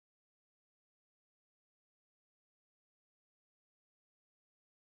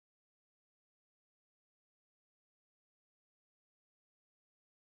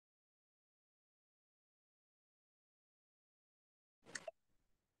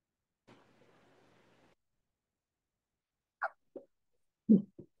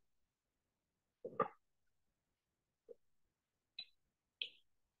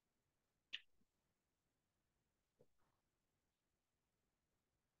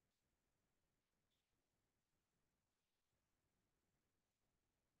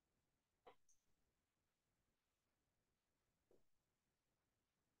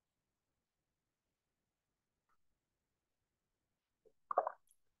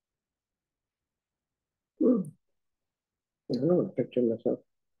I don't want to picture myself.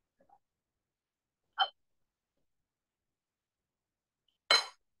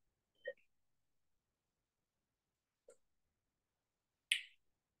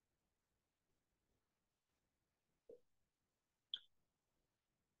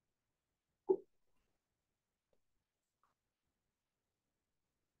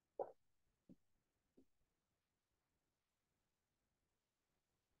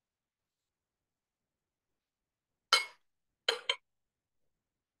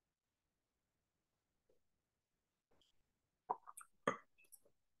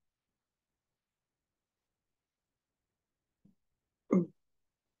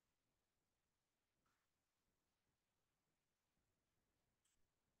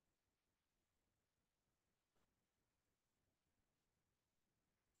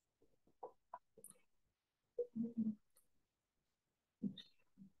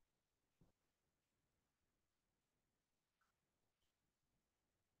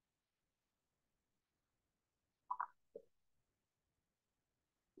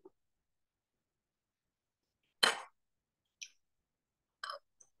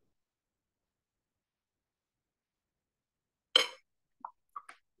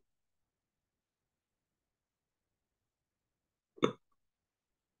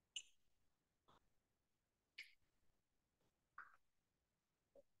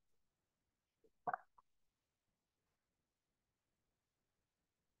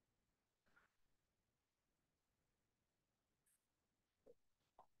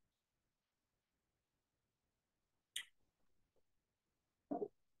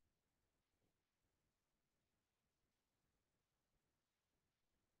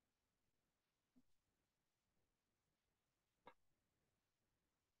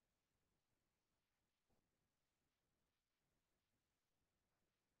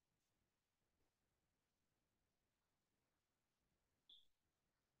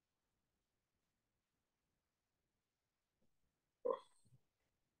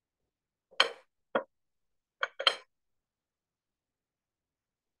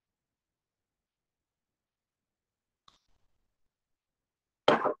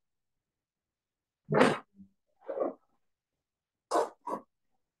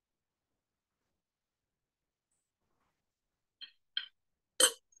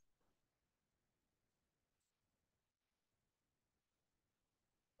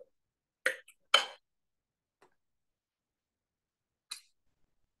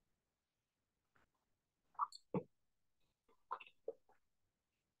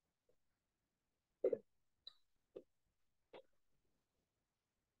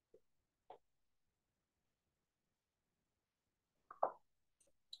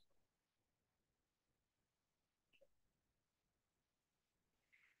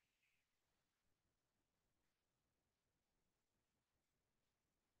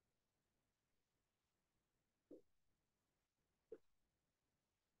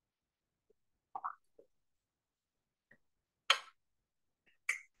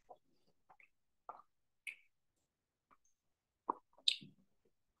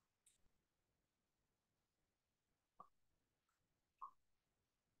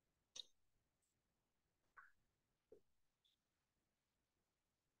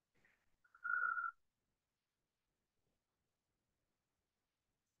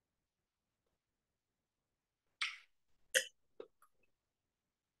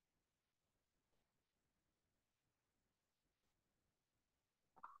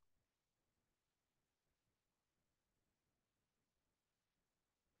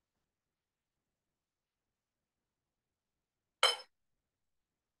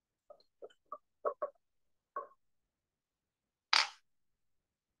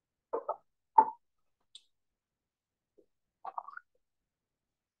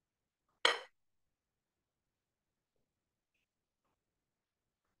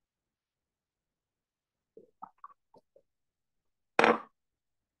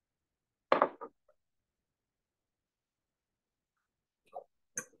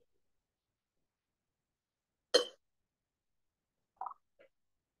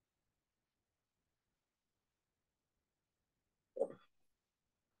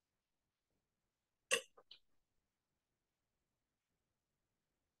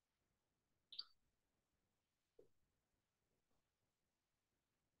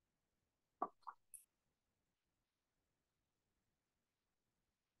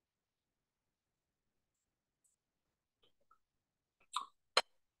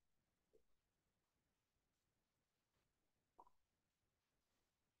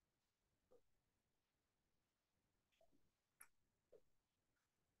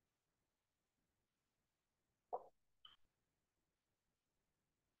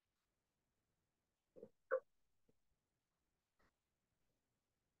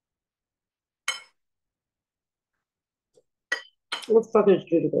 What the fuck is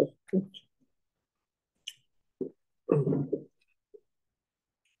Judy? I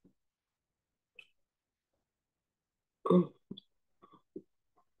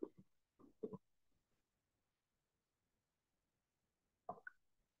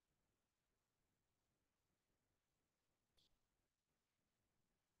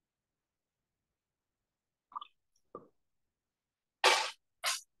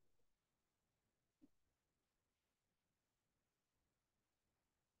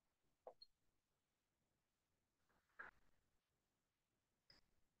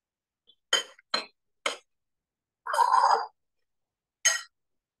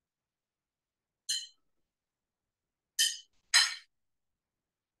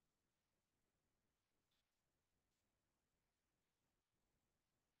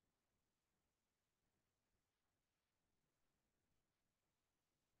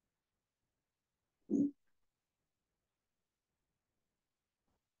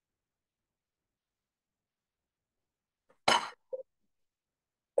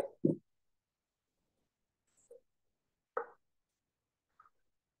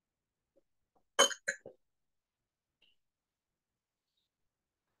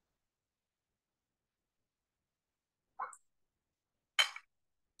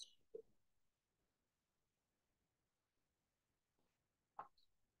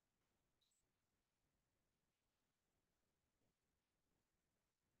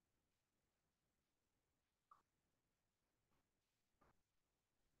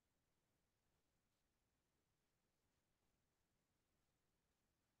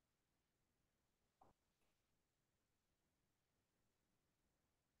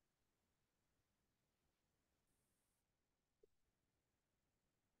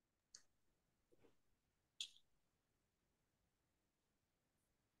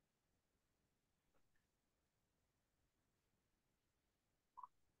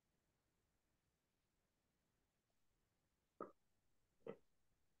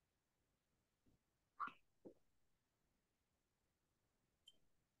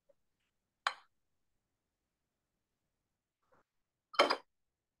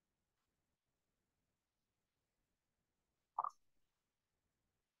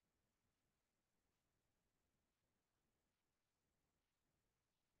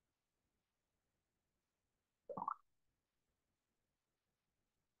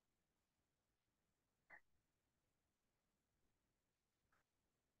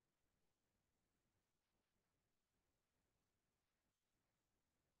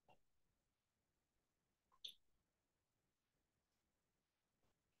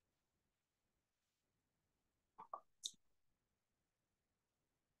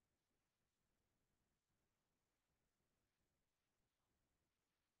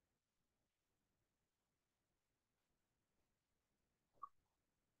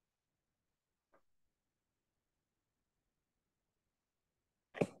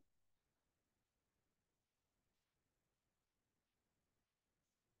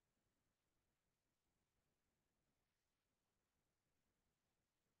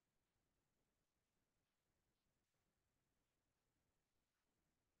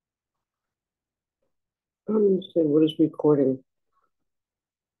don't understand. What is recording?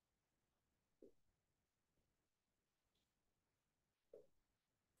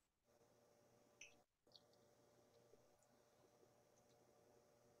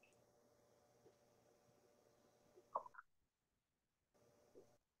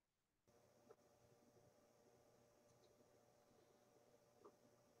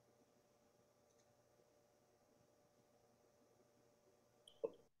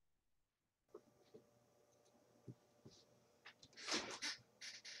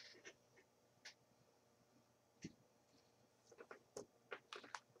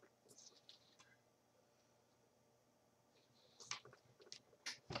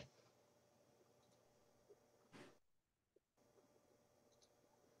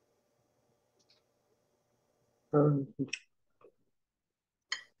 Um,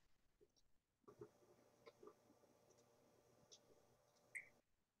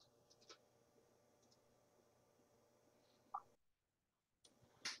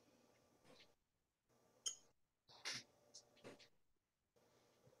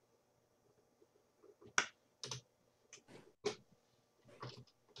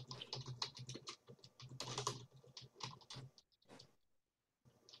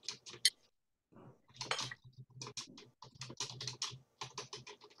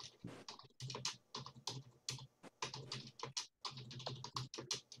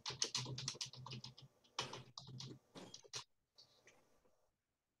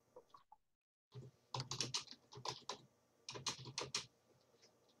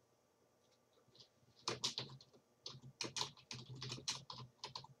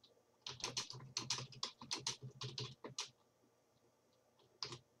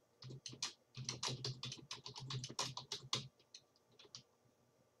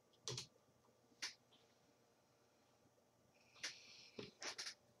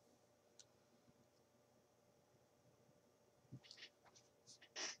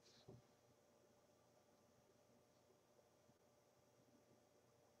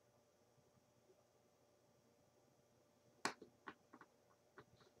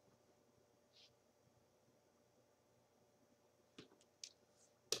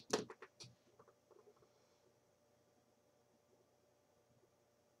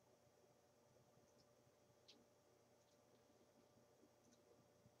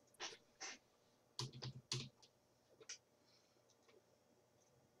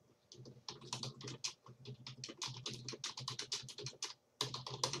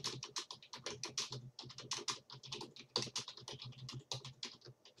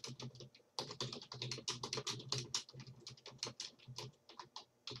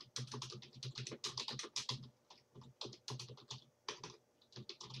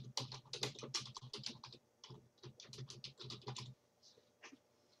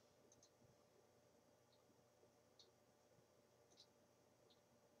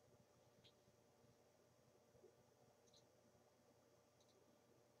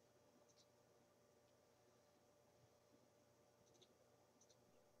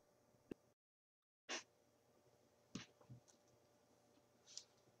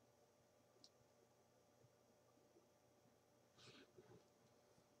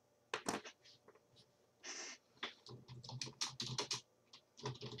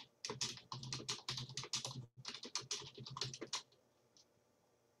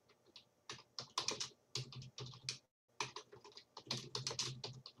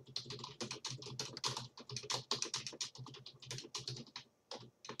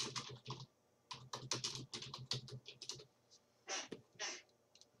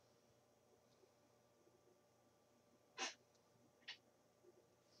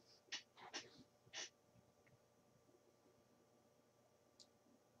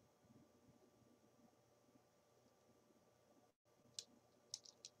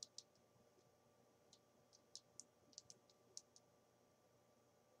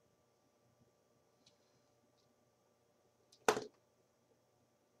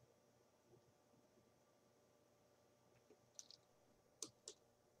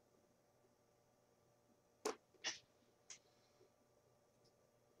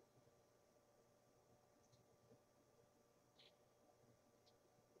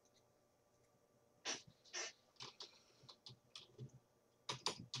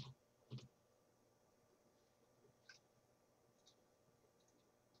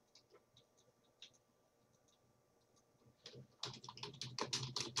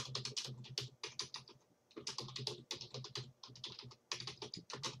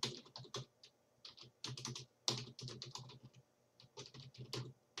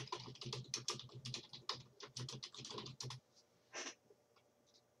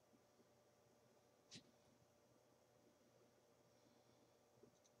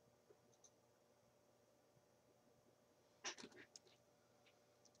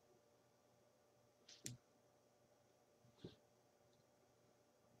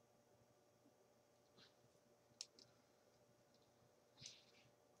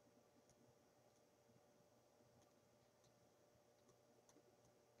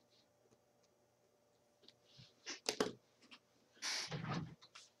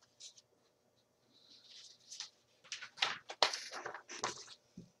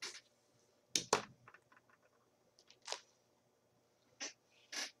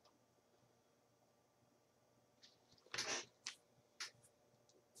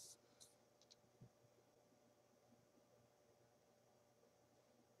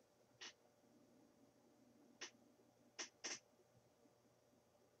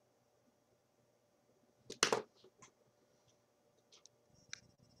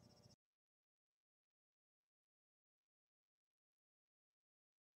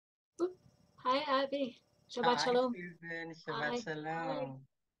 Oop. Hi, Abby. Shabbat Hi, Shalom. Susan. Shabbat Hi. Shalom.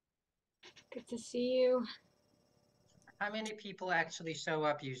 Good to see you. How many people actually show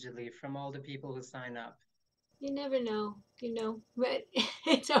up usually from all the people who sign up? You never know, but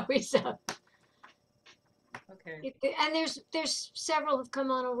it's always up. Okay. And there's several have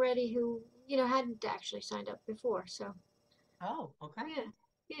come on already who hadn't actually signed up before. So Oh, okay. yeah,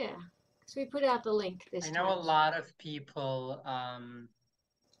 yeah. So we put out the link I this know a time. lot of people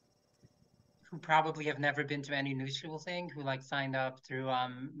who probably have never been to any neutral thing who like signed up through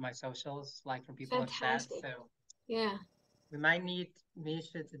my socials, like from people I've said. Fantastic. So Yeah. we might need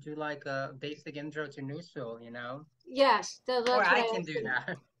Misha to do like a basic intro to neutral, you know? Yes, Or that's what I I can was do thinking.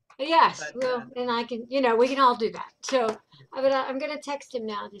 that. Yes, But well, and I can, we can all do that. So, but I'm gonna text him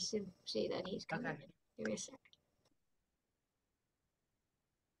now just to see that he's coming okay. in. Give me a sec.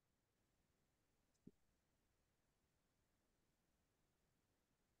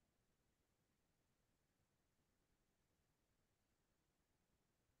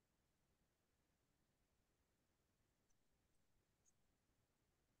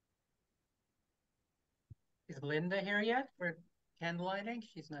 Is Linda here yet for candle lighting?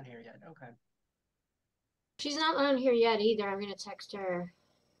 She's not here yet. Okay. She's not on here yet either. I'm gonna text her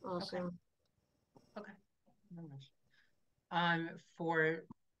Okay. also. Okay. No worries. For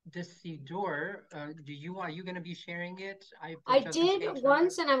this door, are you going to be sharing it? I put I just in did case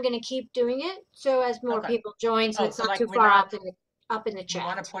once, and I'm gonna keep doing it so as more Okay. people join, so Oh, it's so not like too we're far not, up in the you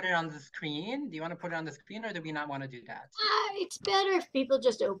want to chat. put it on the screen? Do you want to put it on the screen or do we not want to do that? It's better if people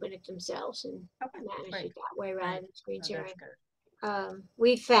just open it themselves and Okay, manage great, it that way rather great. than screen Oh, that's sharing. good.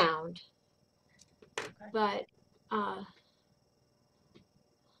 We found, Okay, but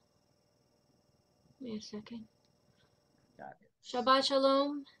give me a second. got it. Shabbat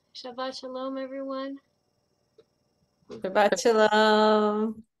shalom. Shabbat shalom, everyone. Shabbat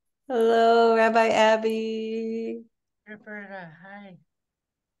shalom. Hello, Rabbi Abby. Roberta, hi.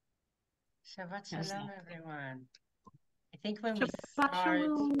 Shabbat shalom, everyone. I think when we Shabbat start,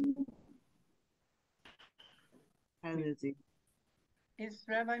 shalom. Hi, Lizzie. is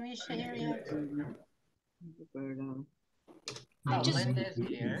Rabbi Misha here yet? Roberta. I Oh, just Linda is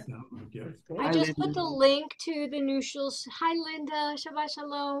here. Hi, put the Lizzie. link to the new Shul's. Hi, Linda. Shabbat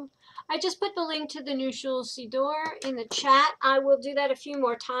shalom. I just put the link to the new Shul's Sidor in the chat. I will do that a few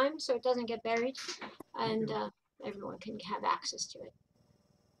more times so it doesn't get buried, and everyone can have access to it.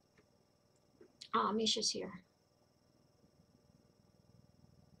 Misha's here.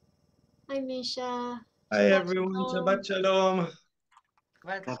 Hi, Misha. Hi everyone, Shabbat Shalom.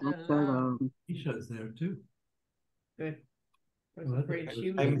 Shabbat Shabbat shalom. shalom. Isha's there too. Good.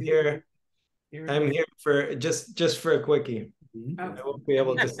 I'm here. I'm here for just for a quickie. I won't be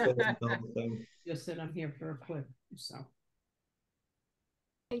able to stay the whole thing. Just said I'm here for a clip, so.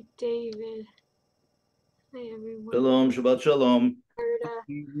 Hi, David. Hi, everyone. Shalom, Shabbat Shalom.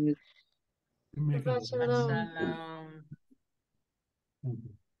 Shabbat Shabbat shalom. shalom.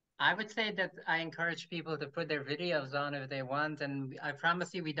 I would say that I encourage people to put their videos on if they want, and I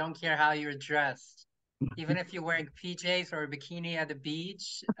promise you, we don't care how you're dressed. Even if you're wearing PJs or a bikini at the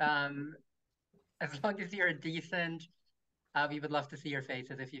beach, as long as you're decent, we would love to see your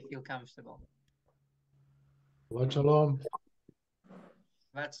faces if you feel comfortable. Shabbat Shalom.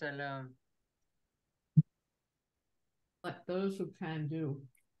 Shabbat shalom. But those who can do,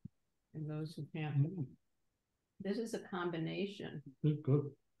 and those who can't. This is a combination.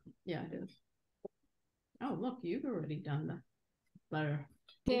 Good. Yeah, it is. Oh, look, you've already done the letter.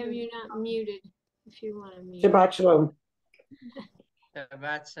 Pam, you're not muted if you want to mute. Shabbat shalom.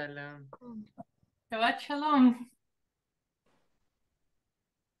 Shabbat shalom. Shabbat shalom.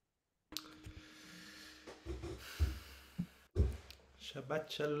 Shabbat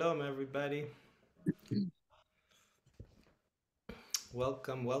Shalom, everybody.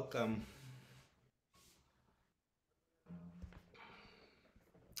 Welcome, welcome.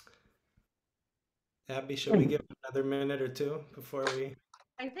 Abby, should we give another minute or two before we?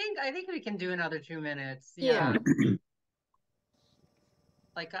 I think we can do another 2 minutes. Yeah.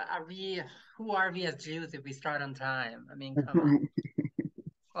 Like, who are we as Jews if we start on time? I mean, come on.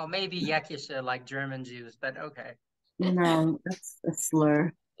 Well, maybe Yekisha, like German Jews, but okay. No, that's a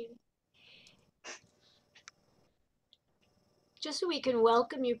slur. Just so we can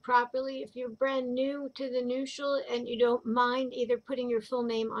welcome you properly, if you're brand new to the new Shul and you don't mind either putting your full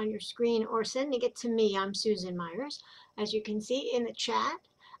name on your screen or sending it to me, I'm Susan Myers. As you can see in the chat,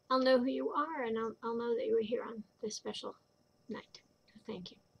 I'll know who you are and I'll know that you were here on this special night.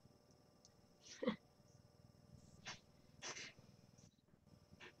 Thank you.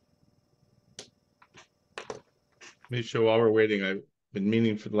 Misha, while we're waiting, I've been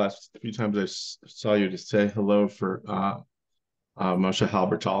meaning for the last few times saw you to say hello for Moshe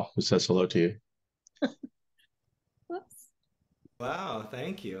Halbertal, who says hello to you. Whoops. Wow,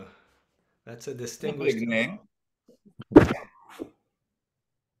 thank you. That's a A distinguished big name.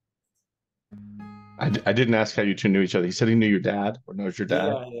 I didn't ask how you two knew each other. He said he knew your dad or knows your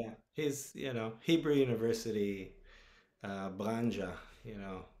dad. Yeah, yeah. He's, Hebrew University, Branja,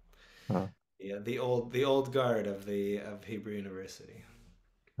 Huh. Yeah, the old guard of Hebrew University.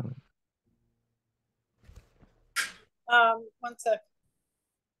 One sec.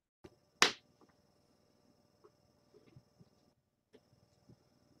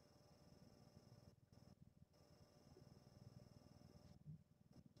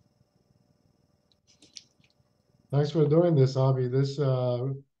 Thanks for doing this, Avi. This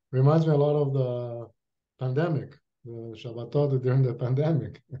reminds me a lot of the pandemic, the Shabbatot during the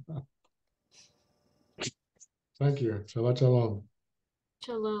pandemic. Thank you. Shabbat Shalom.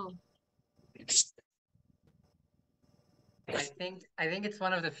 Shalom. I think it's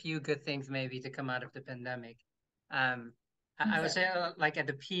one of the few good things maybe to come out of the pandemic. I would say like at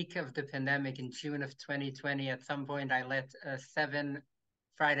the peak of the pandemic in June of 2020, at some point I led 7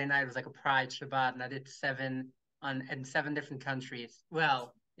 Friday night was like a Pride Shabbat, and I did 7 in 7 different countries.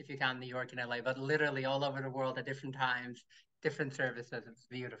 Well, if you count New York and LA, but literally all over the world at different times, different services. It's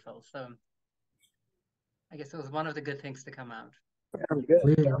beautiful. So I guess it was one of the good things to come out.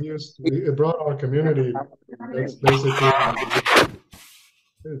 It brought our community. It's basically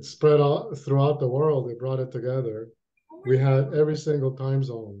it spread out throughout the world. It brought it together. We had every single time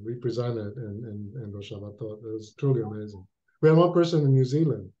zone represented in the Shabbatot. It was truly amazing. We had one person in New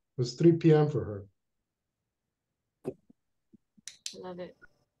Zealand. It was 3 p.m. for her. Love it.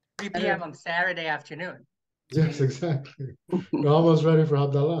 3 p.m. on Saturday afternoon. Yes, exactly. We're almost ready for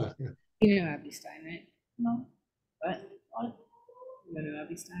Havdalah. You know Abby Stein, right? No. What? You know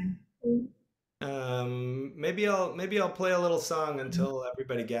Abby Stein? Maybe I'll play a little song until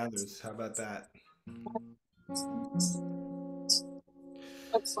everybody gathers. How about that?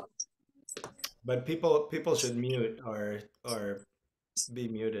 Excellent. But people should mute or be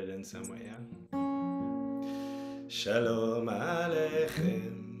muted in some way, yeah? Shalom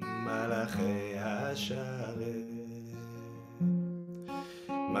Aleichem, Malachi Hasharet,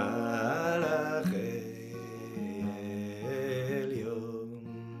 Malachi Elyon,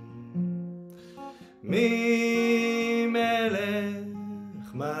 Mi Melech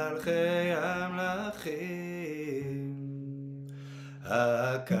Malchei Amlachim,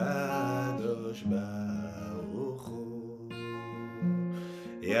 HaKadosh Baruch Hu,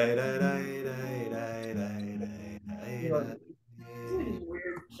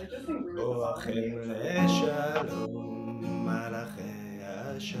 Boachem leShalom, Malachei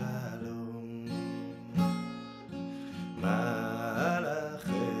HaShalom, Malachei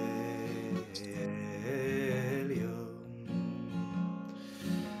Elyon,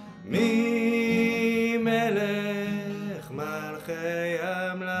 Mi Melech Malchei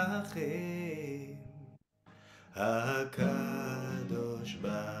Amlachim, HaKadosh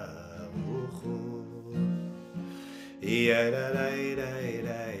Baruch Hu,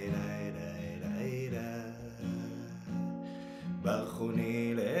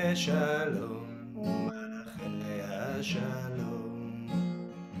 ברכוני לשלום, מלאכי השלום,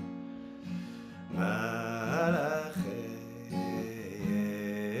 מלאכי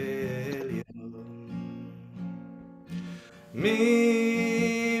עליון.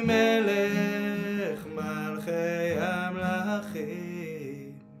 מי מלך מלכי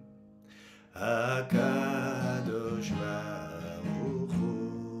המלכים, הקדוש ברוך הוא.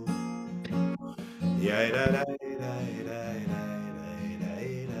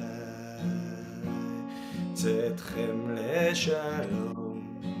 צאתכם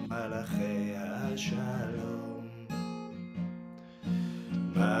לשלום, מלאכי השלום,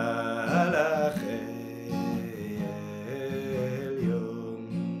 מלאכי עליון.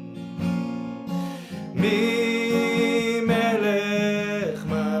 מי מלך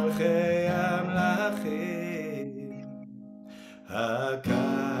מלכי המלכים,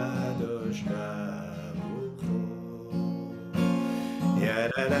 הקדוש ברוך הוא.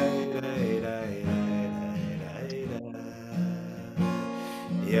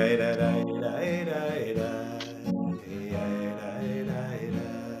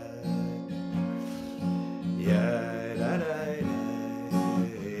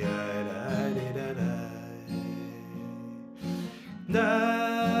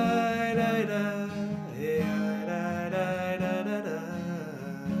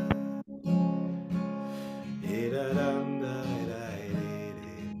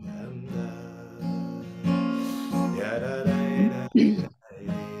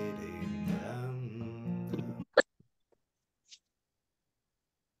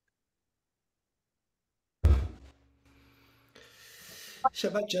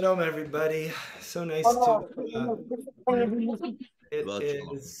 Shabbat Shalom, everybody. So nice to. It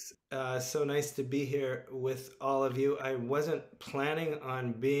is so nice to be here with all of you. I wasn't planning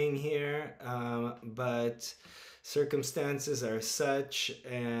on being here, but circumstances are such,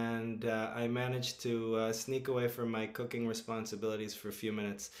 and I managed to sneak away from my cooking responsibilities for a few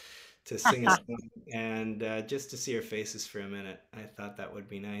minutes to sing a song and just to see your faces for a minute. I thought that would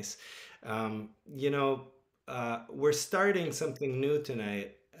be nice. You know, we're starting something new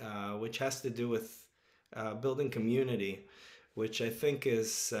tonight, which has to do with building community, which I think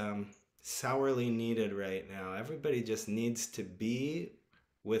is sourly needed right now. Everybody just needs to be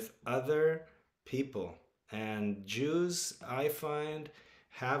with other people, and Jews, I find,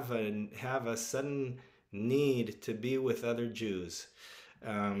 have a sudden need to be with other Jews.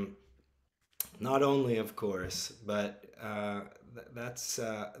 Not only, of course, but that's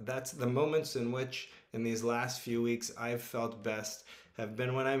the moments in which, in these last few weeks, I've felt best have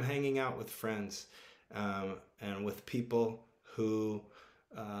been when I'm hanging out with friends and with people who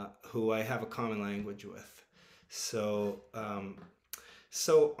I have a common language with. So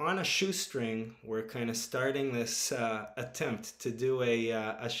so on a shoestring, we're kind of starting this attempt to do a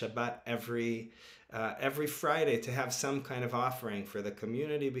Shabbat every Friday, to have some kind of offering for the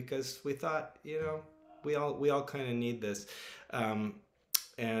community, because we thought, you know, we all kind of need this, and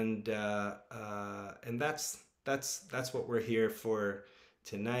that's what we're here for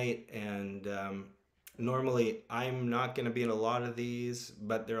tonight. And normally I'm not going to be in a lot of these,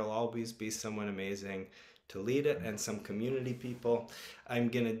 but there'll always be someone amazing to lead it, and some community people. I'm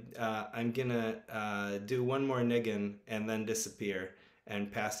gonna do one more niggin and then disappear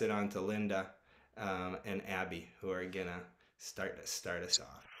and pass it on to Linda and Abby, who are gonna start us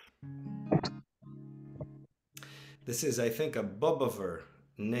off. This is, I think, a Bobover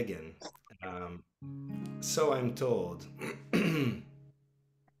niggin. So I'm told. And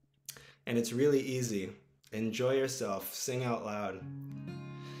it's really easy. Enjoy yourself. Sing out loud.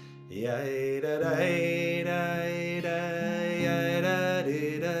 Yay da da da da da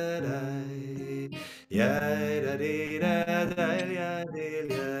da da yay da da da da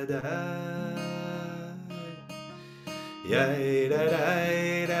da yay da da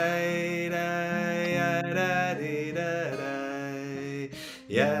da da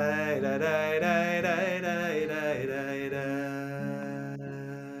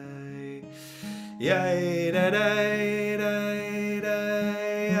yay da da yay da da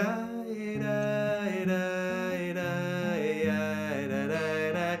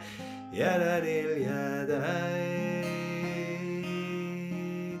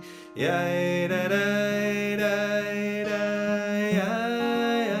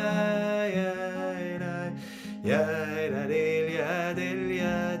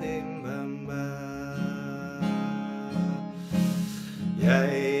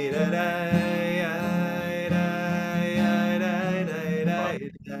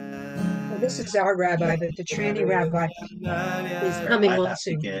This is our rabbi, but the tranny rabbi is coming on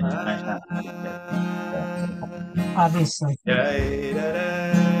soon. Obviously. Sorry,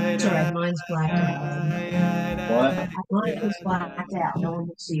 mine's blacked out. What? Mine is blacked out. No one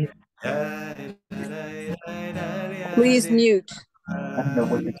will see it. Please mute. I don't know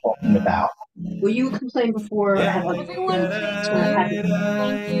what you're talking about. Will you complain before I have Everyone, please mute.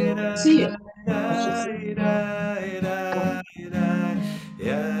 Thank you. See it?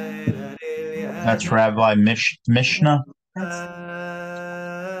 That's Rabbi Mishnah.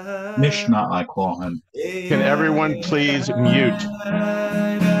 Mishnah, I call him. Can everyone please mute?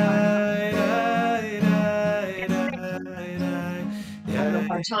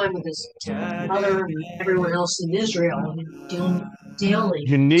 Our time with his mother and everyone else in Israel, dealing daily.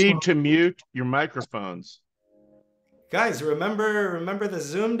 You need to mute your microphones. Guys, remember the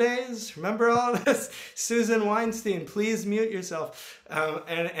Zoom days? Remember all this? Susan Weinstein, please mute yourself,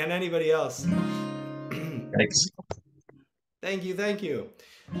 and anybody else. Thanks. Thank you.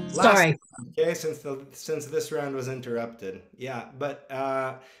 Sorry. Okay, since this round was interrupted, yeah, but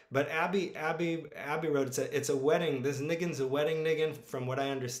Abby wrote, it's a wedding. This niggin's a wedding niggin. From what I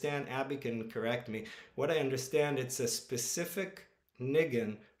understand, Abby can correct me. What I understand, it's a specific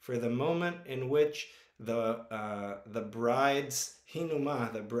niggin for the moment in which the bride's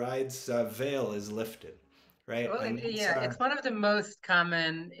hinumah, the bride's veil is lifted, right? Well, it's one of the most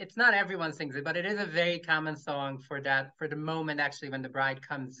common. It's not everyone sings it, but it is a very common song for the moment actually when the bride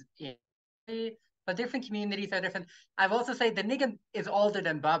comes in. But different communities are different. I've also said the niggin is older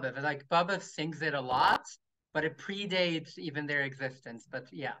than Babev. Like Babev sings it a lot, but it predates even their existence.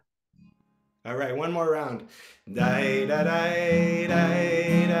 But yeah. All right, one more round. Die, da, die,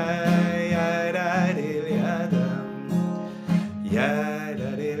 die, die, die, die, die, die, die, die.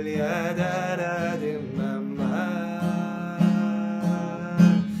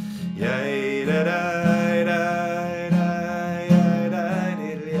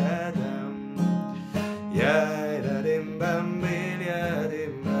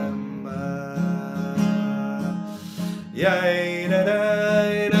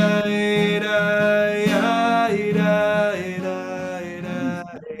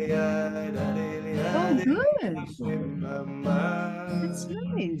 Oh, good. That's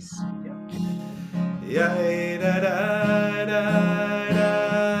nice.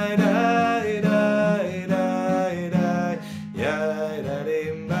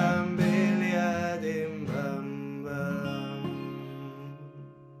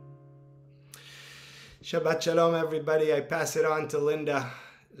 Shabbat shalom, everybody. I pass it on to Linda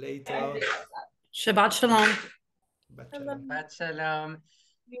later. Shabbat shalom. Shabbat shalom. Shabbat shalom.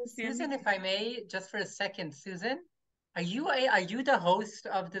 Susan, if I may, just for a second, Susan, are you the host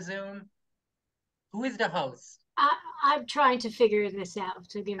of the Zoom? Who is the host? I'm trying to figure this out.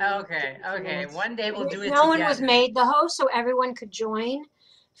 To give you Okay. One day we'll do it No together. one was made the host, so everyone could join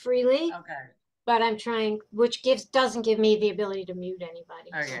freely. Okay. But I'm trying, which doesn't give me the ability to mute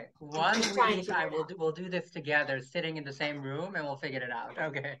anybody. Okay. One week we'll do this together, sitting in the same room, and we'll figure it out.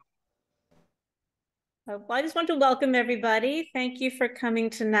 Okay. Well, I just want to welcome everybody. Thank you for coming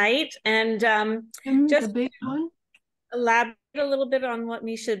tonight, and just the big one. Elaborate a little bit on what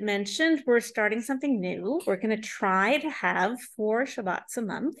Misha mentioned. We're starting something new. We're going to try to have 4 Shabbats a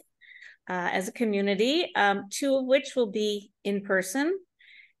month as a community, 2 of which will be in person,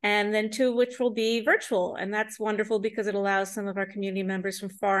 and then 2 of which will be virtual. And that's wonderful because it allows some of our community members from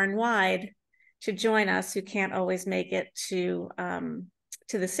far and wide to join us who can't always make it to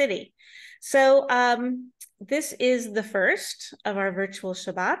the city. So this is the first of our virtual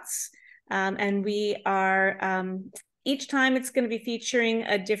Shabbats, and we are, each time it's going to be featuring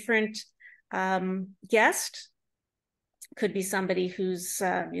a different guest. Could be somebody who's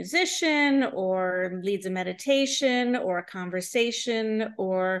a musician or leads a meditation or a conversation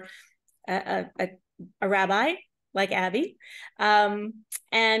or a rabbi like Abby.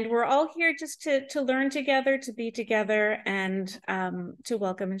 And we're all here just to learn together, to be together, and to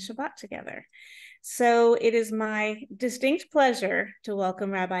welcome in Shabbat together. So it is my distinct pleasure to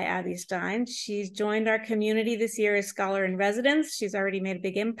welcome Rabbi Abby Stein. She's joined our community this year as scholar in residence. She's already made a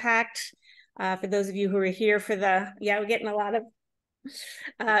big impact. For those of you who are here for we're getting a lot of,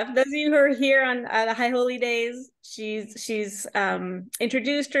 for those of you who are here on the High Holy Days, she's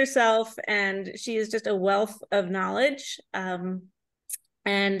introduced herself, and she is just a wealth of knowledge. And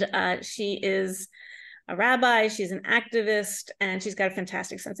she is a rabbi, she's an activist, and she's got a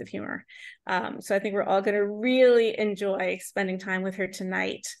fantastic sense of humor. So I think we're all going to really enjoy spending time with her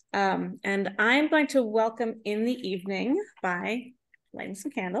tonight. And I'm going to welcome in the evening by lighting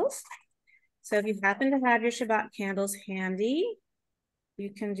some candles. So if you happen to have your Shabbat candles handy, you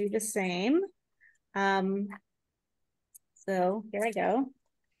can do the same. So here I go.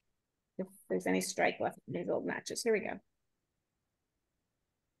 If there's any strike left in these old matches, here we go.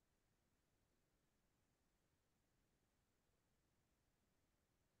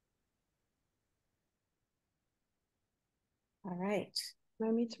 All right. I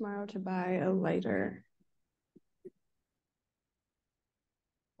meet tomorrow to buy a lighter.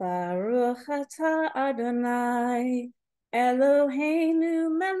 Baruch atah Adonai Eloheinu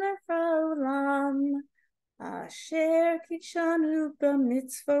melech haolam asher kidshanu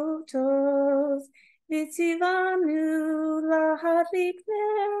b'mitzvotov v'tzivanu lahadlik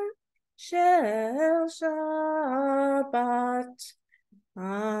ner shel Shabbat.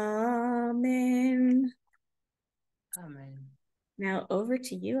 Amen. Amen. Now over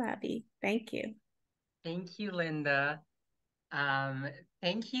to you, Abby. Thank you. Thank you, Linda.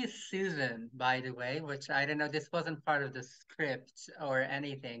 Thank you, Susan, by the way, which I don't know, this wasn't part of the script or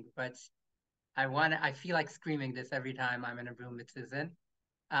anything, but I feel like screaming this every time I'm in a room with Susan.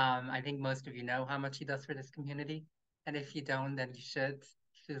 I think most of you know how much she does for this community. And if you don't, then you should.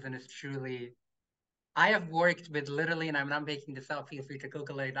 Susan is truly, I have worked with literally, and I'm not making this up, feel free to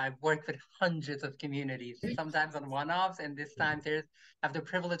Google it. I've worked with hundreds of communities, sometimes on one-offs, and this time I have the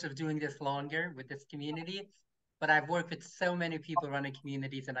privilege of doing this longer with this community. But I've worked with so many people running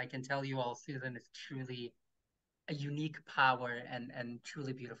communities, and I can tell you all, Susan is truly a unique power and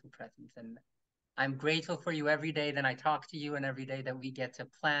truly beautiful presence. And I'm grateful for you every day that I talk to you and every day that we get to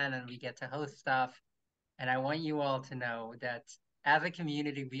plan and we get to host stuff. And I want you all to know that as a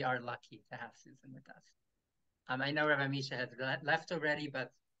community, we are lucky to have Susan with us. I know Rabbi Misha has left already,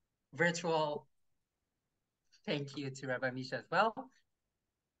 but virtual, thank you to Rabbi Misha as well.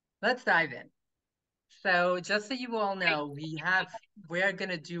 Let's dive in. So just so you all know, we're going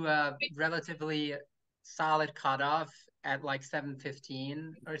to do a relatively solid cutoff at like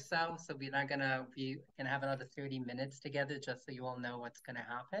 7:15 or so. So we can have another 30 minutes together just so you all know what's going to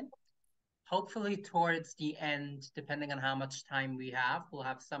happen. Hopefully towards the end, depending on how much time we have, we'll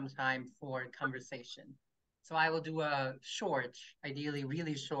have some time for conversation. So I will do a short, ideally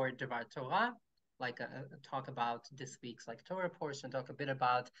really short Devar Torah. like talk about this week's like Torah portion, talk a bit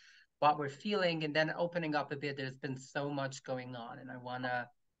about what we're feeling, and then opening up a bit. There's been so much going on, and I want to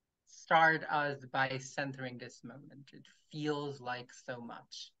start us by centering this moment. It feels like so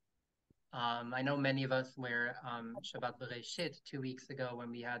much. I know many of us were Shabbat Bereshit 2 weeks ago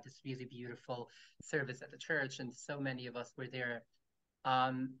when we had this really beautiful service at the church, and so many of us were there.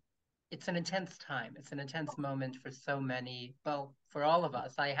 It's an intense time. It's an intense moment for so many, well, for all of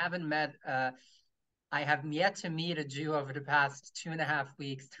us. I have yet to meet a Jew over the past 2.5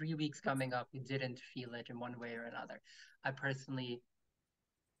 weeks, 3 weeks coming up, who didn't feel it in one way or another. I personally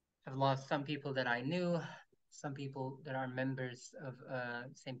have lost some people that I knew, some people that are members of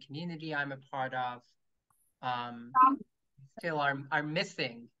same community I'm a part of, still are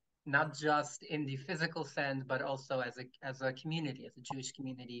missing, not just in the physical sense, but also as a community, as a Jewish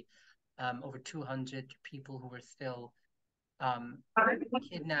community. Over 200 people who were still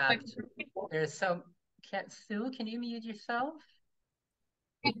kidnapped. There's so. Sue, can you mute yourself?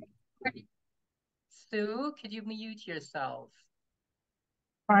 Sue, could you mute yourself?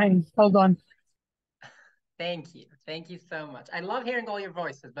 Fine, hold on. Thank you. Thank you so much. I love hearing all your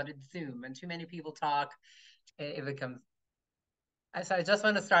voices, but it's Zoom and too many people talk. It becomes. So I just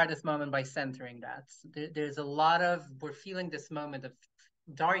want to start this moment by centering that. There's a lot of, we're feeling this moment of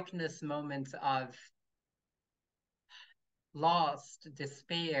darkness, moments of lost,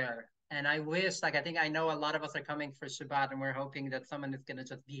 despair. And I wish, like, I know a lot of us are coming for Shabbat and we're hoping that someone is going to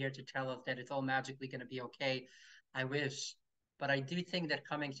just be here to tell us that it's all magically going to be okay. I wish. But I do think that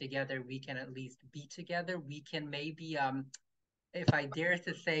coming together, we can at least be together. We can maybe, if I dare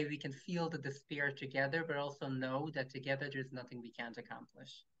to say, we can feel the despair together, but also know that together there's nothing we can't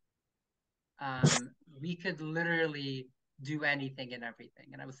accomplish. We could literally do anything and everything.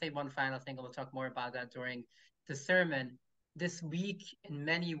 And I will say one final thing, I will talk more about that during the sermon. This week, in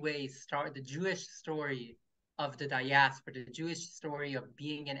many ways, start the Jewish story of the diaspora, the Jewish story of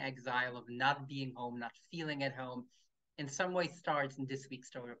being in exile, of not being home, not feeling at home, in some way starts in this week's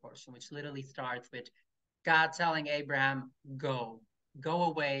Torah portion, which literally starts with God telling Abraham, go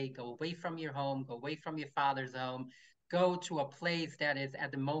away from your home, go away from your father's home, go to a place that is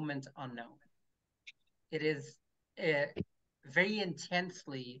at the moment unknown. It is very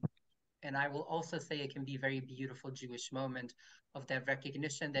intensely, and I will also say it can be a very beautiful Jewish moment of that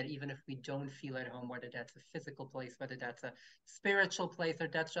recognition that even if we don't feel at home, whether that's a physical place, whether that's a spiritual place, or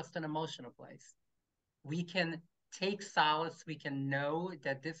that's just an emotional place, we can take solace, we can know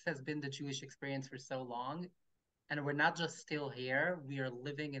that this has been the Jewish experience for so long, and we're not just still here, we are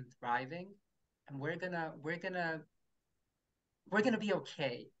living and thriving, and we're gonna be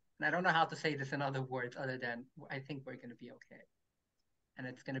okay. And I don't know how to say this in other words other than I think we're gonna be okay. And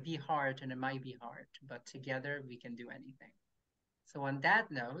it's gonna be hard, and it might be hard, but together we can do anything. So on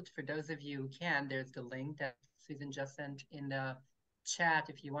that note, for those of you who can, there's the link that Susan just sent in the chat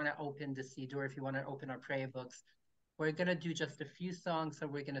if you want to open the Siddur, if you want to open our prayer books. We're going to do just a few songs, so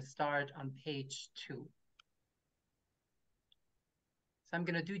we're going to start on page 2. So I'm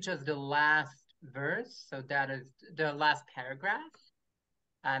going to do just the last verse, so that is the last paragraph,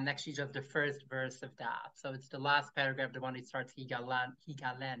 and actually just the first verse of that. So it's the last paragraph, the one that starts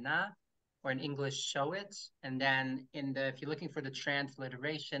Higalena, or in English, show it. And then if you're looking for the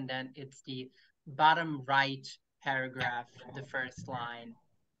transliteration, then it's the bottom right paragraph, the first line.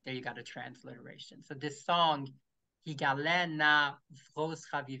 There you got a transliteration. So this song, Higalena vros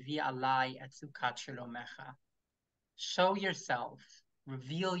chavivi alai et sukat shalomecha. Show yourself,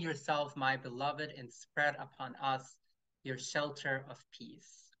 reveal yourself, my beloved, and spread upon us your shelter of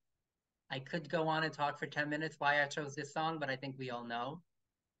peace. I could go on and talk for 10 minutes why I chose this song, but I think we all know.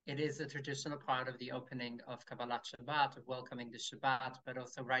 It is a traditional part of the opening of Kabbalat Shabbat, of welcoming the Shabbat, but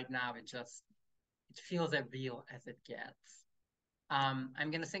also right now it feels as real as it gets. I'm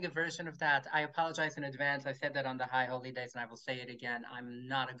going to sing a version of that. I apologize in advance. I said that on the High Holy Days, and I will say it again. I'm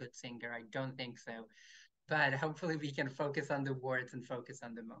not a good singer. I don't think so. But hopefully we can focus on the words and focus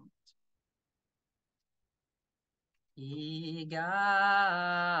on the moment. Igale,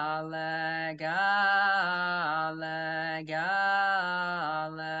 gale,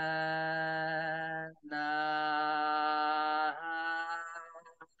 gale, na.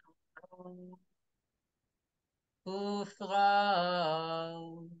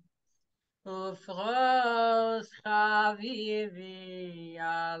 Ufros chavivi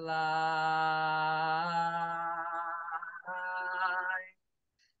alai.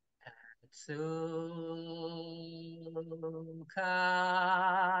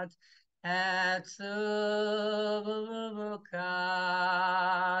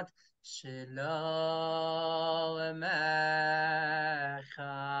 Etzukat Shalom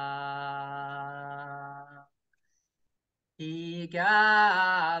Echa.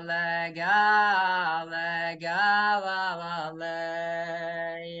 Gale, gale, gale,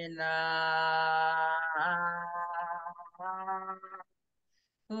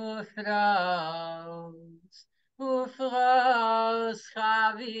 Ufraus, Ufraus,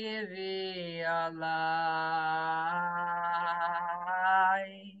 Chavivi alai,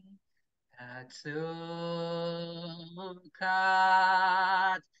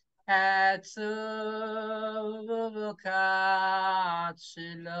 Etzukat, Etzukat,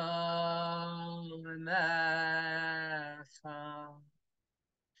 Shalom Mecha.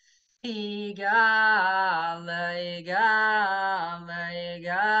 Igale, igale,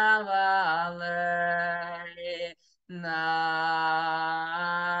 igale, na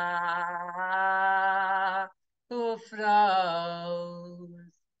ufros,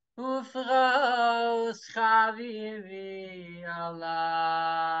 ufros, chavivi alai,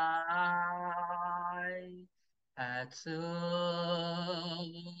 atzukat,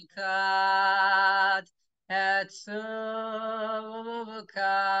 Etzukat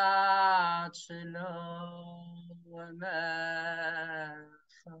Shalom Alecha.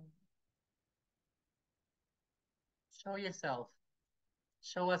 Show yourself.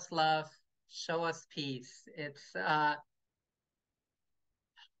 Show us love. Show us peace. I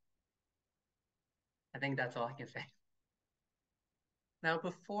think that's all I can say. Now,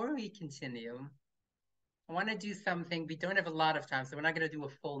 before we continue, I want to do something. We don't have a lot of time, so we're not going to do a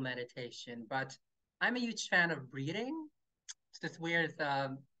full meditation, but I'm a huge fan of breathing. It's this weird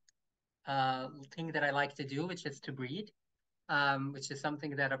thing that I like to do, which is to breathe. Which is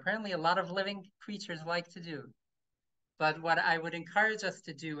something that apparently a lot of living creatures like to do. But what I would encourage us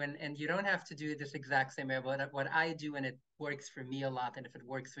to do, and you don't have to do this exact same way, but what I do, and it works for me a lot, and if it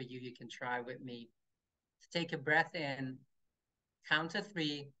works for you, you can try with me, to take a breath in, count to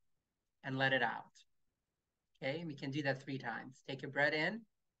 3, and let it out. Okay, we can do that 3 times. Take a breath in.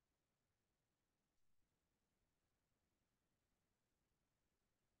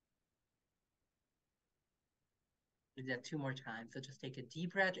 Do that 2 more times. So just take a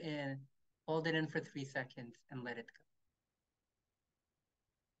deep breath in, hold it in for 3 seconds, and let it go.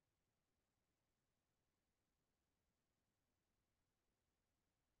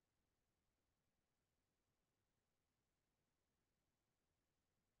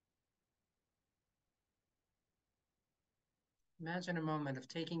 Imagine a moment of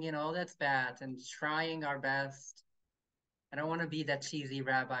taking in all that's bad and trying our best. I don't want to be that cheesy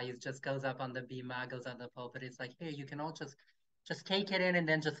rabbi who just goes up on the bima, goes on the pulpit. It's like, here, you can all just take it in and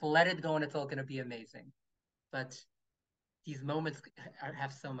then just let it go, and it's all going to be amazing. But these moments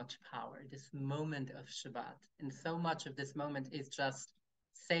have so much power. This moment of Shabbat, and so much of this moment is just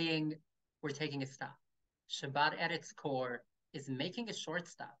saying we're taking a stop. Shabbat at its core is making a short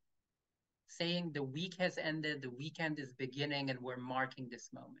stop, saying the week has ended, the weekend is beginning, and we're marking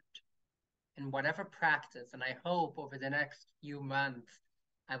this moment. In whatever practice, and I hope over the next few months,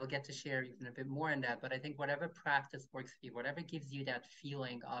 I will get to share even a bit more in that, but I think whatever practice works for you, whatever gives you that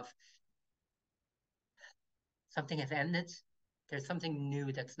feeling of something has ended, there's something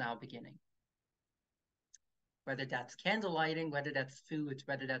new that's now beginning. Whether that's candle lighting, whether that's food,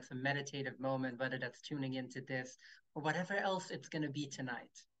 whether that's a meditative moment, whether that's tuning into this, or whatever else it's going to be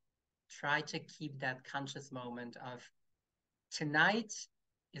tonight. Try to keep that conscious moment of tonight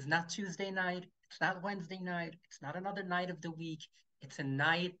is not Tuesday night, it's not Wednesday night, it's not another night of the week. It's a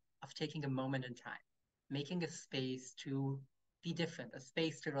night of taking a moment in time, making a space to be different, a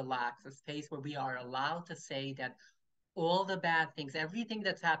space to relax, a space where we are allowed to say that all the bad things, everything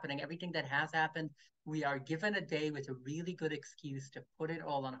that's happening, everything that has happened, we are given a day with a really good excuse to put it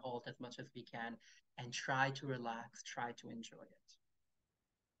all on hold as much as we can and try to relax, try to enjoy it.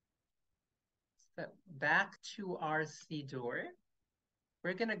 So back to our Siddur.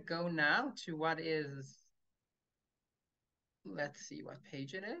 We're going to go now to what is, let's see what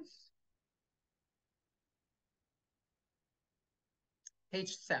page it is.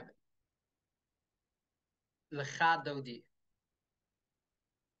 Page 7. Lecha Dodi.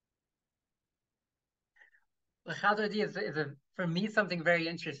 Lecha Dodi is for me, something very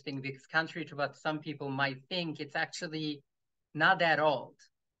interesting, because contrary to what some people might think, it's actually not that old.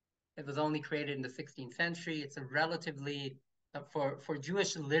 It was only created in the 16th century. It's a relatively, for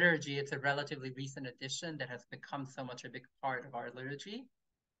Jewish liturgy, it's a relatively recent addition that has become so much a big part of our liturgy.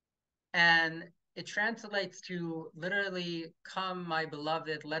 And it translates to literally, come, my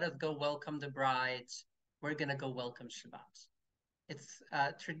beloved, let us go welcome the bride. We're going to go welcome Shabbat. It's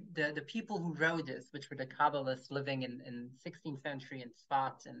the people who wrote this, which were the Kabbalists living in 16th century in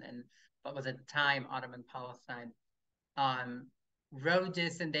Sfat and what was at the time Ottoman Palestine. wrote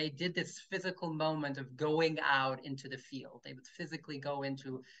this, and they did this physical moment of going out into the field. They would physically go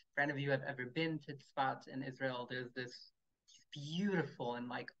into, for any of you who have ever been to Tzfat in Israel, there's this beautiful and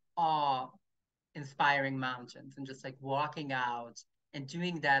like awe-inspiring mountains, and just like walking out and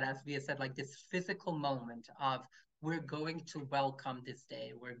doing that, as we have said, like this physical moment of we're going to welcome this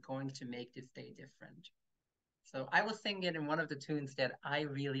day, we're going to make this day different. So I will sing it in one of the tunes that I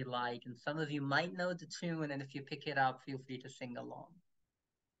really like, and some of you might know the tune, and if you pick it up, feel free to sing along.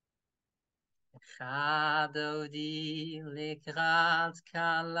 Chadodi likrat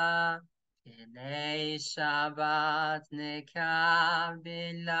kala, Tinei Shabbat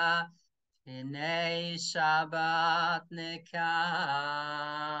nekabila, Tinei Shabbat nekabila.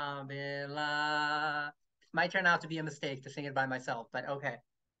 It might turn out to be a mistake to sing it by myself, but okay.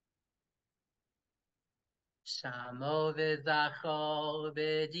 Shamo v'zachor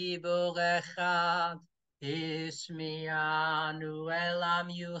b'dibur echad, Ishmianu elam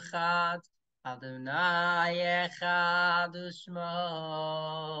yuchad, Adonai echad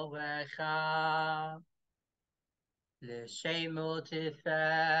u'shmo echad. L'shemo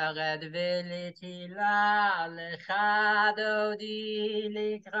tiferet v'letila, L'chad odi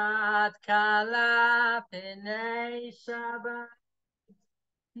likrat kala, P'nei Shabbat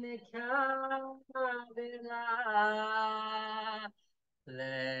nekabela.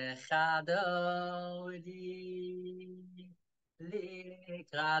 L'chad odi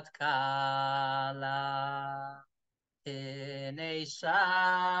likrat kala, P'nei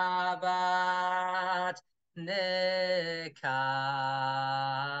Shabbat nekabela.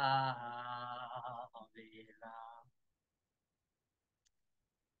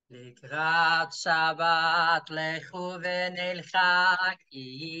 Likrat Shabbat lechu v'nelcha,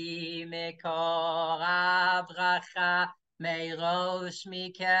 Ki mekor habracha, Meirosh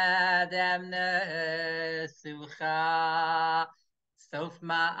mikedem nesucha. Sof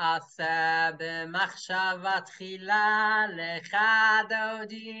ma'aseh b'machshava tchila, Lecha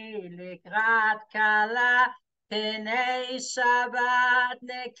dodi likrat kala, P'nei Shabbat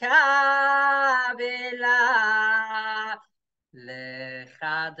nekabela.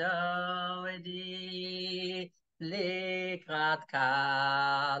 L'chad odi likrat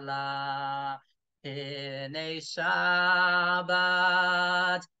kala, P'nei Shabbat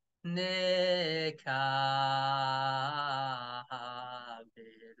nekabela.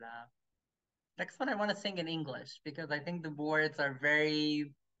 Next one I want to sing in English, because I think the words are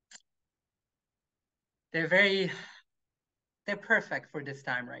they're perfect for this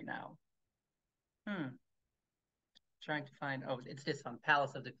time right now. Trying to find, oh, it's this one,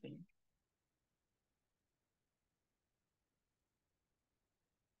 Palace of the Queen.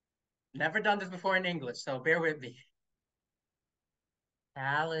 Never done this before in English, so bear with me.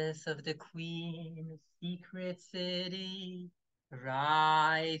 Palace of the Queen, secret city,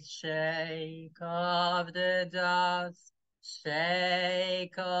 right shake of the dust,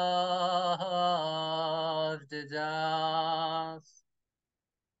 shake of the dust.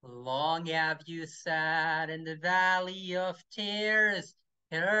 Long have you sat in the valley of tears,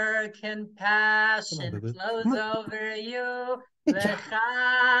 her compassion flows over you.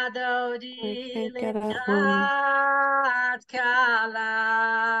 L'chad odi likrat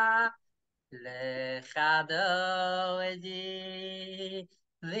kala, L'chad odi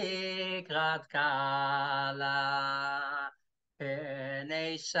likrat kala,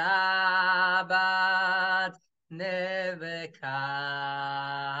 P'nei Shabbat nevekabela.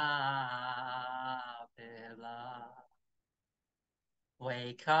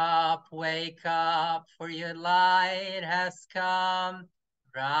 Wake up, for your light has come.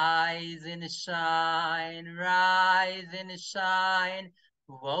 Rise and shine,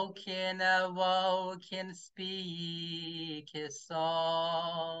 Woken, awoken, speak his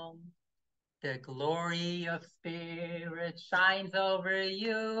song. The glory of spirit shines over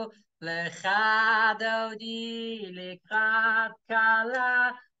you. L'chad odi likrat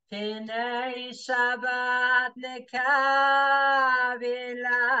kala, P'nei Shabbat nekabela.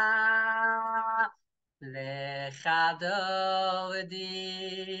 L'chad odi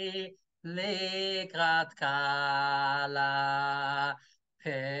likrat kala,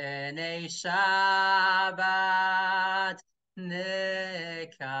 P'nei Shabbat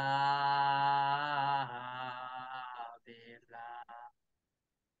nekabela.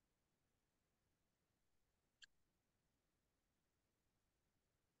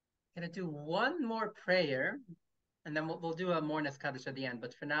 Gonna do one more prayer, and then we'll do a Mornis Kaddish at the end.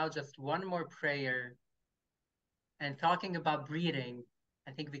 But for now, just one more prayer. And talking about breathing,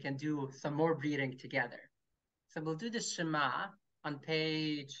 I think we can do some more breathing together. So we'll do the Shema on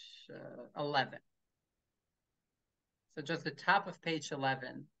page 11. So just the top of page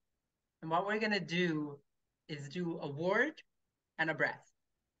 11. And what we're going to do is do a word and a breath.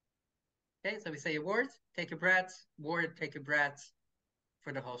 Okay, so we say a word, take a breath, word, take a breath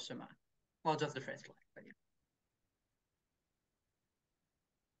for the whole Shema. Well, just the first line, but yeah.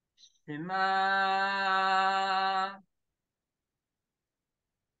 Shema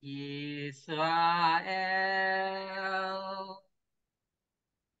Yisrael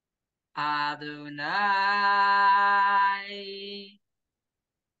Adonai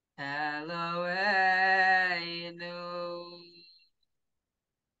Eloheinu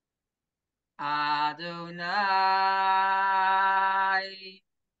Adonai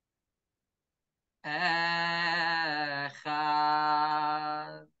Echad.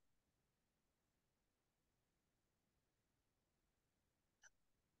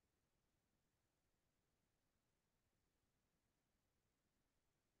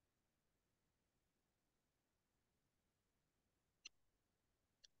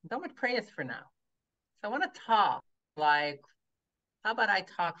 Done with prayers for now. So I want to talk, like, how about I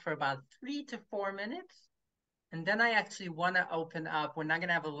talk for about 3 to 4 minutes? And then I actually want to open up. We're not going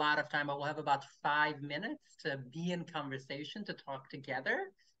to have a lot of time, but we'll have about 5 minutes to be in conversation, to talk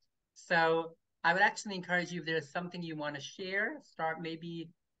together. So I would actually encourage you, if there's something you want to share, start maybe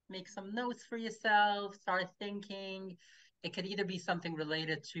make some notes for yourself, start thinking. It could either be something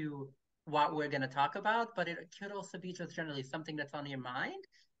related to what we're going to talk about, but it could also be just generally something that's on your mind.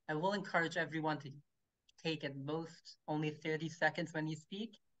 I will encourage everyone to take at most only 30 seconds when you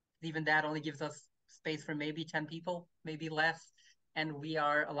speak. Even that only gives us space for maybe 10 people, maybe less. And we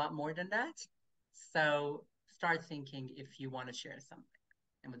are a lot more than that. So start thinking if you want to share something.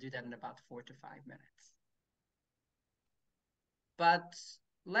 And we'll do that in about 4 to 5 minutes. But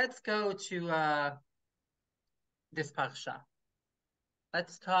let's go to this parsha.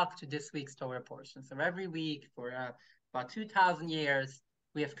 Let's talk to this week's Torah portion. So every week for about 2,000 years,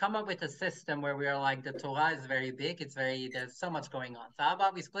 we have come up with a system where we are like, the Torah is very big. There's so much going on. So how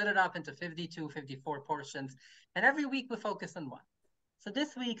about we split it up into 52, 54 portions, and every week we focus on one. So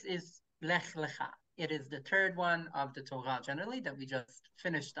this week's is Lech Lecha. It is the third one of the Torah generally that we just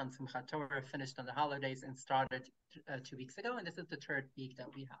finished on Simchat Torah, finished on the holidays, and started 2 weeks ago. And this is the third week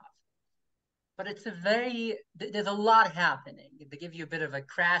that we have. But it's there's a lot happening. They give you a bit of a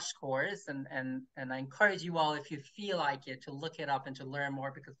crash course, and I encourage you all, if you feel like it, to look it up and to learn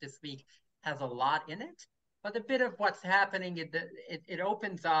more, because this week has a lot in it. But a bit of what's happening, it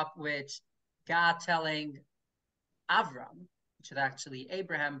opens up with God telling Avram, which is actually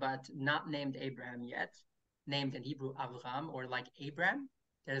Abraham, but not named Abraham yet, named in Hebrew Avram, or like Abram.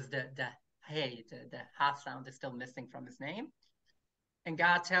 There's the hey, the ha sound is still missing from his name. And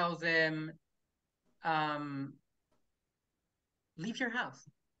God tells him, leave your house,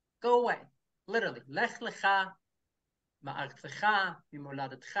 go away, literally, lech lecha ma'artzecha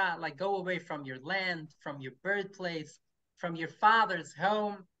mimoladetcha, like go away from your land, from your birthplace, from your father's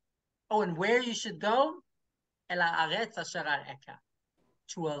home. Oh, and where you should go? El haaretz asher areka,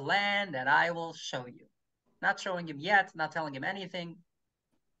 to a land that I will show you. Not showing him yet, not telling him anything.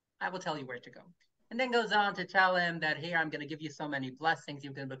 I will tell you where to go. And then goes on to tell him that here, I'm going to give you so many blessings.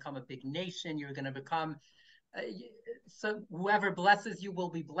 You're going to become a big nation. You're going to become, so whoever blesses you will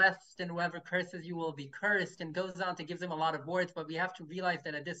be blessed, and whoever curses you will be cursed, and goes on to give them a lot of words. But we have to realize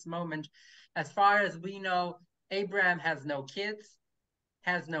that at this moment, as far as we know, Abraham has no kids,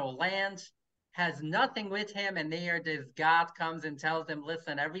 has no land, has nothing with him. And there this God comes and tells him,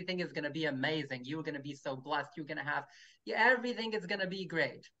 listen, everything is going to be amazing. You're going to be so blessed. You're going to have, everything is going to be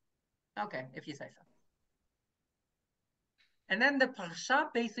great. Okay, if you say so. And then the parsha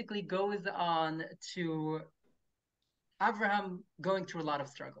basically goes on to Abraham going through a lot of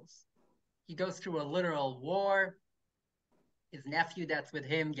struggles. He goes through a literal war. His nephew that's with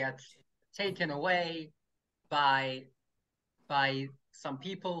him gets taken away by some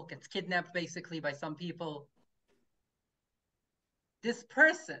people, gets kidnapped basically by some people. This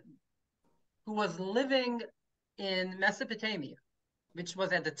person who was living in Mesopotamia, which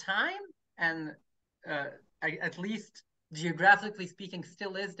was at the time, and at least geographically speaking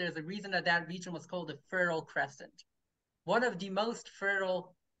still is, there's a reason that that region was called the Fertile Crescent. One of the most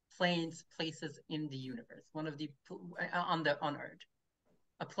fertile places in the universe, one of the on Earth,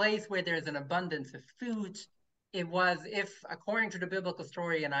 a place where there's an abundance of food. It was, if according to the biblical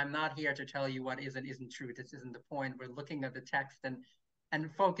story, and I'm not here to tell you what is and isn't true, this isn't the point. We're looking at the text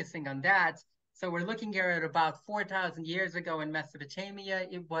and focusing on that. So we're looking here at about 4,000 years ago in Mesopotamia.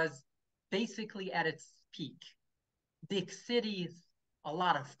 It was basically at its peak. Big cities, a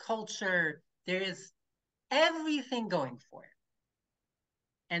lot of culture. There is everything going for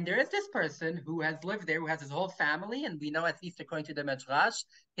it. And there is this person who has lived there, who has his whole family, and we know, at least according to the Midrash,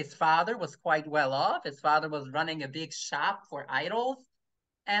 his father was quite well off. His father was running a big shop for idols.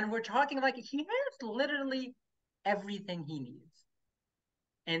 And we're talking like he has literally everything he needs.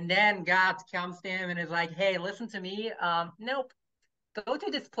 And then God comes to him and is like, hey, listen to me. Nope. Go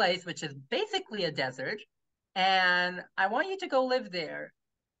to this place, which is basically a desert, and I want you to go live there.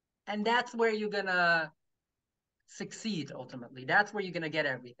 And that's where you're going to succeed ultimately. That's where you're going to get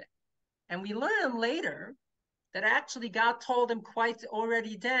everything. And we learn later that actually God told him quite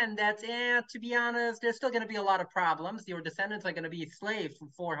already then that, to be honest, there's still going to be a lot of problems. Your descendants are going to be slaves for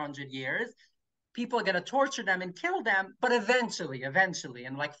 400 years. People are going to torture them and kill them. But eventually,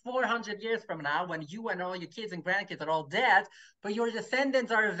 in like 400 years from now, when you and all your kids and grandkids are all dead, but your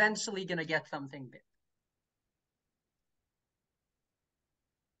descendants are eventually going to get something big.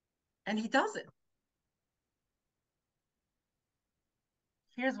 And he does it.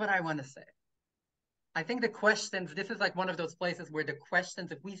 Here's what I want to say. I think the questions, this is like one of those places where the questions,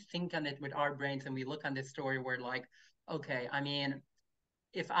 if we think on it with our brains and we look on this story, we're like, okay, I mean,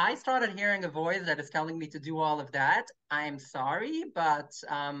 if I started hearing a voice that is telling me to do all of that, I'm sorry, but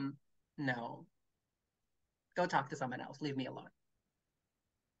no. Go talk to someone else. Leave me alone.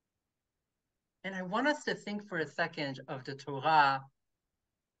 And I want us to think for a second of the Torah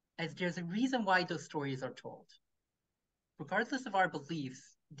as there's a reason why those stories are told. Regardless of our beliefs,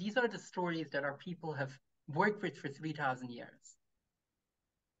 these are the stories that our people have worked with for 3,000 years.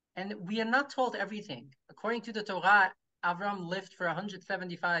 And we are not told everything. According to the Torah, Avram lived for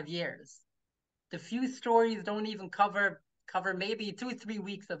 175 years. The few stories don't even cover maybe 2 or 3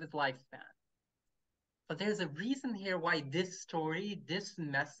 weeks of his lifespan. But there's a reason here why this story, this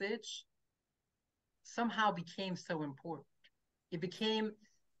message, somehow became so important. It became,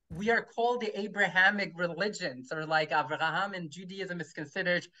 we are called the Abrahamic religions, or like Abraham in Judaism is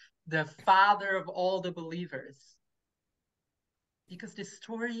considered the father of all the believers. Because this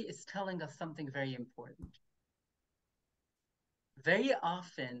story is telling us something very important. Very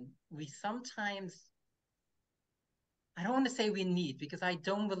often, we sometimes, I don't want to say we need, because I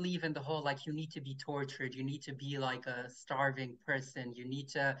don't believe in the whole, like, you need to be tortured, you need to be like a starving person, you need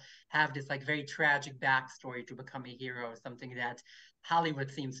to have this like very tragic backstory to become a hero, something that Hollywood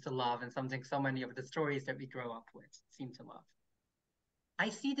seems to love and something so many of the stories that we grow up with seem to love. I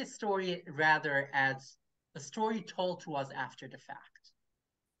see this story rather as a story told to us after the fact.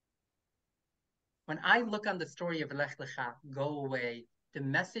 When I look on the story of Lech Lecha, go away, the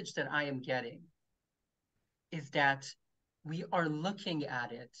message that I am getting is that we are looking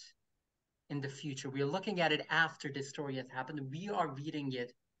at it in the future. We are looking at it after this story has happened. We are reading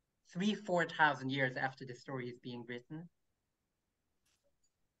it 3,000-4,000 years after the story is being written.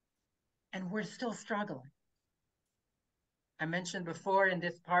 And we're still struggling. I mentioned before in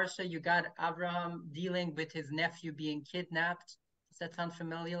this parsha, you got Abraham dealing with his nephew being kidnapped. Does that sound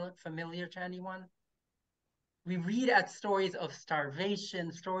familiar to anyone? We read at stories of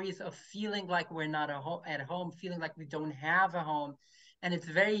starvation, stories of feeling like we're not at home, feeling like we don't have a home. And it's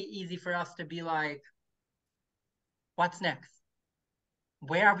very easy for us to be like, what's next?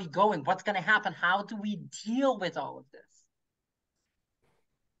 Where are we going? What's going to happen? How do we deal with all of this?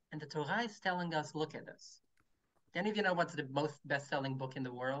 And the Torah is telling us, look at this. Do any of you know what's the most best-selling book in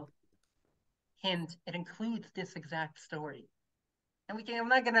the world? Hint, it includes this exact story. And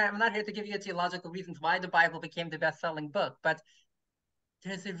I'm not here to give you theological reasons why the Bible became the best-selling book, but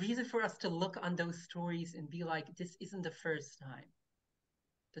there's a reason for us to look on those stories and be like, this isn't the first time.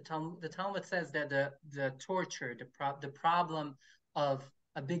 The Talmud says that the torture, the problem of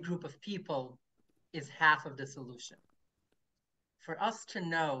a big group of people is half of the solution. For us to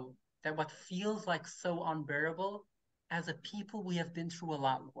know that what feels like so unbearable, as a people, we have been through a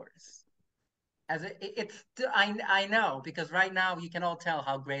lot worse. I know, because right now you can all tell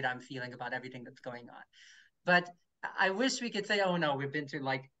how great I'm feeling about everything that's going on. But I wish we could say, oh no, we've been through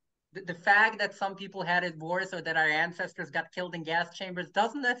like the fact that some people had it worse or that our ancestors got killed in gas chambers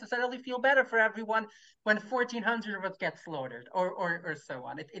doesn't necessarily feel better for everyone when 1,400 of us get slaughtered or so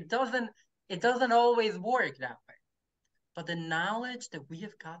on. It doesn't always work that way. But the knowledge that we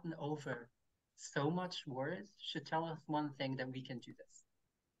have gotten over so much worse should tell us one thing, that we can do this.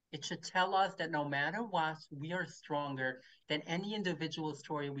 It should tell us that no matter what, we are stronger than any individual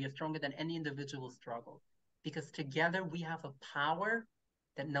story. We are stronger than any individual struggle. Because together we have a power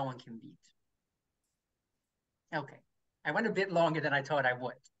that no one can beat. Okay, I went a bit longer than I thought I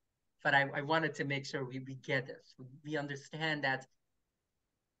would. But I wanted to make sure we get this. We understand that,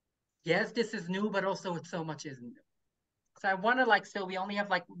 yes, this is new, but also so much isn't new. So I want to like, so we only have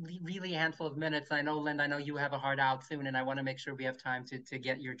like really a handful of minutes. I know, Linda, I know you have a hard out soon, and I want to make sure we have time to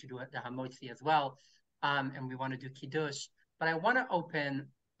get you to do the hamotzi as well. And we want to do kiddush, but I want to open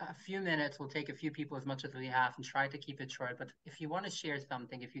a few minutes. We'll take a few people as much as we have and try to keep it short. But if you want to share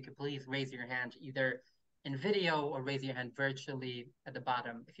something, if you could please raise your hand either in video or raise your hand virtually at the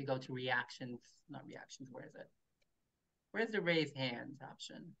bottom. If you go to reactions, not reactions, where is it? Where's the raise hands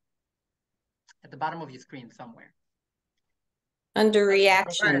option? At the bottom of your screen somewhere. Under Okay,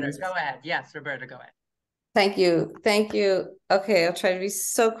 reactions. Roberta, go ahead. Yes, Roberta, go ahead. Thank you. Thank you. Okay, I'll try to be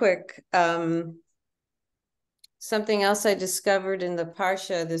so quick. Something else I discovered in the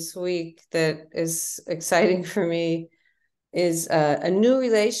Parsha this week that is exciting for me is a new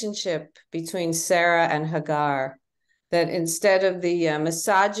relationship between Sarah and Hagar. That instead of the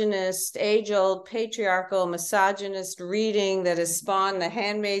misogynist, age-old patriarchal misogynist reading that has spawned The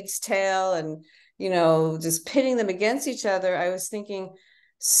Handmaid's Tale and, you know, just pitting them against each other, I was thinking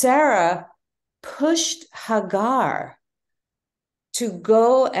Sarah pushed Hagar to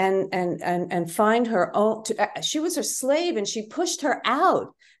go and find her own. She was her slave, and she pushed her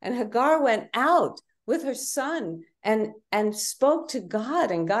out. And Hagar went out with her son and spoke to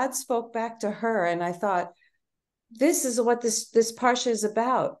God, and God spoke back to her. And I thought, this is what this parsha is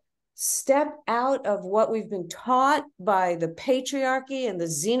about. Step out of what we've been taught by the patriarchy and the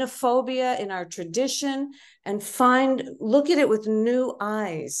xenophobia in our tradition, and look at it with new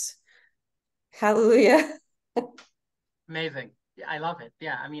eyes. Hallelujah. Amazing. Yeah, I love it.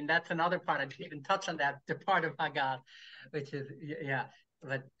 Yeah, I mean, that's another part. I didn't even touch on that, the part of Hagar, which is, yeah.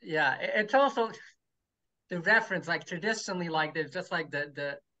 But yeah, it's also the reference, like traditionally, like there's just like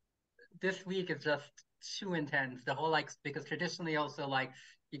this week is just too intense. The whole like, because traditionally also like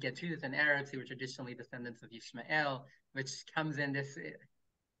you get Jews and Arabs who were traditionally descendants of Ishmael, which comes in this.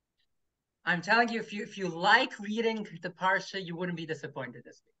 I'm telling you, if you like reading the Parsha, you wouldn't be disappointed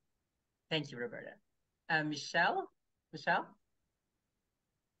this week. Thank you, Roberta. Michelle?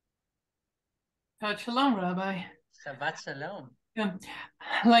 Shalom, Rabbi. Shabbat Shalom. Yeah.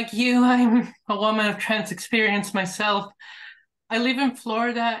 Like you, I'm a woman of trans experience myself. I live in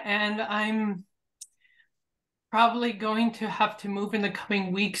Florida, and I'm probably going to have to move in the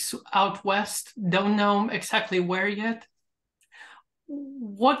coming weeks out west. Don't know exactly where yet.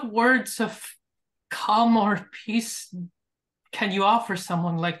 What words of calm or peace can you offer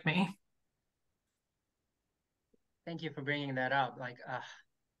someone like me? Thank you for bringing that up. Like,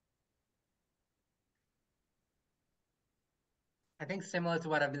 I think similar to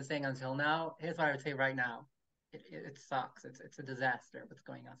what I've been saying until now, here's what I would say right now. It sucks. It's a disaster what's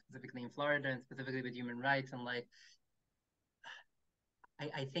going on, specifically in Florida and specifically with human rights. And like,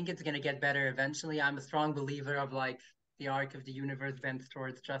 I think it's going to get better eventually. I'm a strong believer of like the arc of the universe bends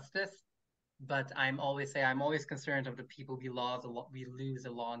towards justice. But I'm always concerned of the people we lose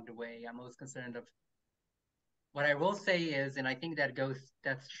along the way. I'm always concerned of what I will say is, and I think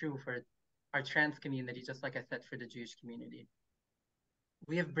that's true for our trans community, just like I said for the Jewish community.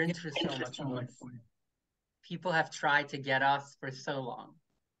 We have been through so much worse. People have tried to get us for so long.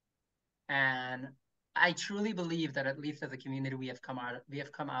 And I truly believe that at least as a community, we have come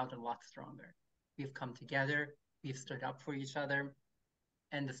out a lot stronger. We've come together, we've stood up for each other.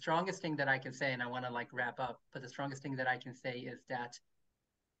 And the strongest thing that I can say, and I want to like wrap up, but the strongest thing that I can say is that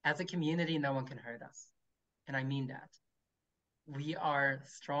as a community, no one can hurt us. And I mean that. We are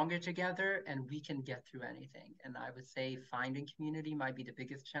stronger together and we can get through anything. And I would say finding community might be the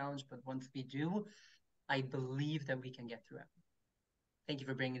biggest challenge, but once we do, I believe that we can get through it. Thank you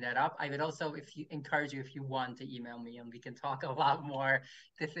for bringing that up. I would also encourage you, if you want, to email me and we can talk a lot more.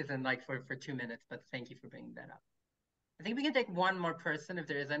 This isn't like for 2 minutes, but thank you for bringing that up. I think we can take one more person if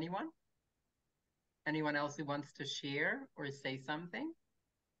there is anyone. Anyone else who wants to share or say something?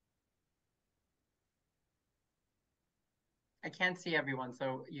 I can't see everyone,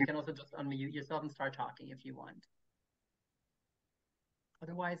 so you can also just unmute yourself and start talking if you want.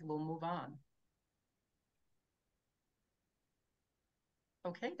 Otherwise, we'll move on.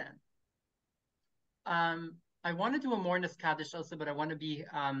 Okay, then. I want to do a Mornis Kaddish also, but I want to be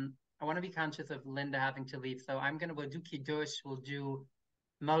conscious of Linda having to leave. So we'll do Kiddush, we'll do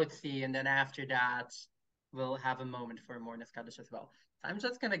Motzi, and then after that, we'll have a moment for a Mornis Kaddish as well. So I'm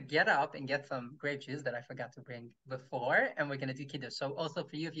just going to get up and get some grape juice that I forgot to bring before, and we're going to do Kiddush. So also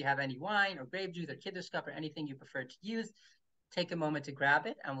for you, if you have any wine or grape juice or Kiddush cup or anything you prefer to use, take a moment to grab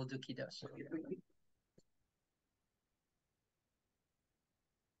it, and we'll do Kiddush.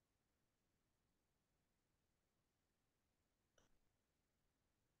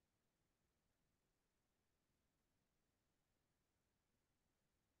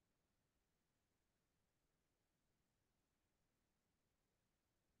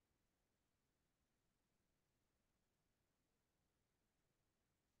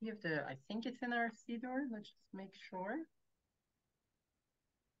 We have to, I think it's in our Siddur. Let's just make sure.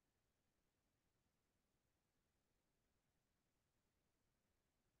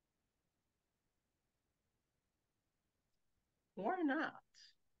 Or not.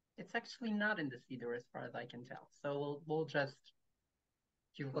 It's actually not in the Siddur as far as I can tell. So we'll just,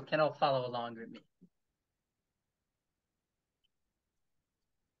 you can all follow along with me.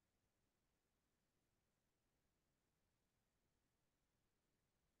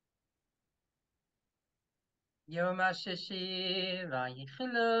 יום השישי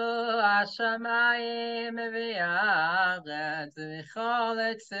ויכלו השמיים והארץ וכל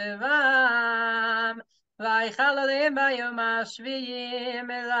צבאם ויכל אלוהים ביום השביעי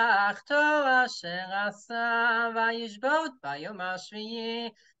מלאכתו אשר עשה וישבות ביום השביעי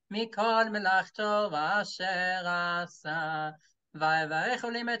מכל מלאכתו אשר עשה ויברך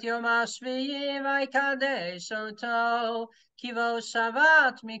אלוהים את יום השביעי ויקדש אותו כי בו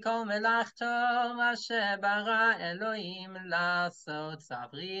שבת מכל מלאכתו אשר ברא אלוהים לעשות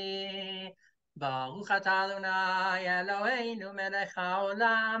צברי. ברוך אתה אדוני אלוהינו מלך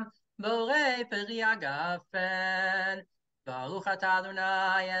העולם בורא פרי הגפן. ברוך אתה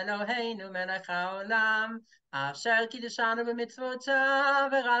אדוני אלוהינו מלך העולם אשר קידשנו במצוותיו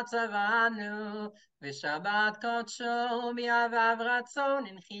ורצה בנו ושבת קודשו מאהביו רצון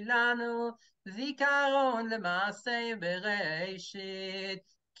הנחילנו זיכרון למעשה בראשית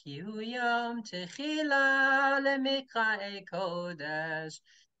כי הוא יום תחילה למקראי קודש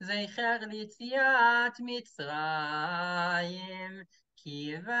זכר ליציאת מצרים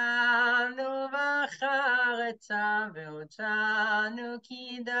כי הבנו בחרת ואותנו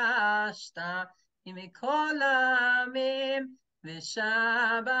קידשת מכל העמים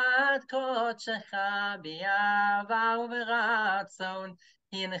ושבת קודשך באהבה וברצון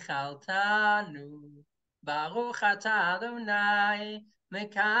הנחלתנו. ברוך אתה אדוני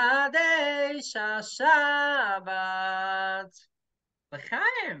מקדש השבת.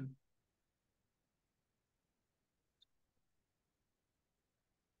 לחיים.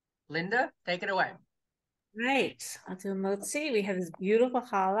 Linda, take it away. Right, I'll do motzi. We have this beautiful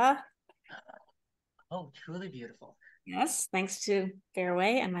challah. Oh, truly beautiful. Yes, thanks to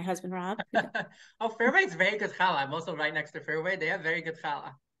Fairway and my husband Rob. Oh, Fairway's very good challah. I'm also right next to Fairway. They have very good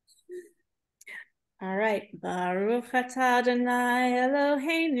challah. All right. Baruch atah Adonai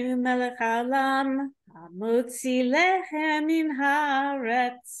Eloheinu melech haolam hamotzi lechem min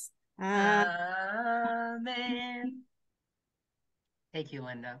haaretz. Amen. Thank you,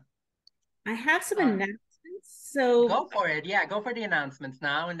 Linda. I have some announcements. So go for it. Yeah, go for the announcements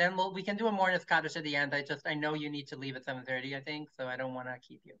now, and then we can do a Mornis Kaddish at the end. I know you need to leave at 7:30, I think, so I don't want to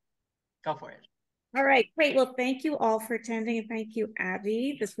keep you. Go for it. All right, great. Well, thank you all for attending, and thank you,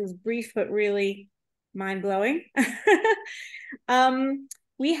 Abby. This was brief but really mind-blowing.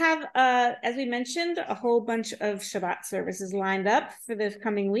 We have, as we mentioned, a whole bunch of Shabbat services lined up for the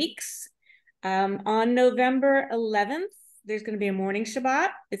coming weeks. On November 11th, there's going to be a morning Shabbat.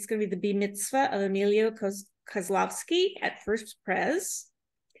 It's going to be the Bar Mitzvah of Emilio Kozlovsky at First Pres.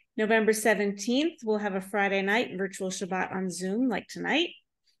 November 17th, we'll have a Friday night virtual Shabbat on Zoom like tonight.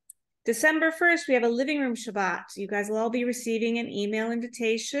 December 1st, we have a living room Shabbat. You guys will all be receiving an email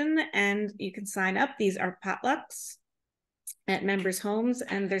invitation and you can sign up. These are potlucks at members' homes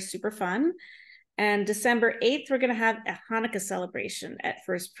and they're super fun. And December 8th, we're going to have a Hanukkah celebration at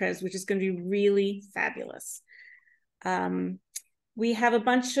First Pres, which is going to be really fabulous. We have a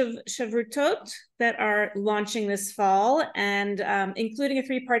bunch of Shavrutot that are launching this fall and including a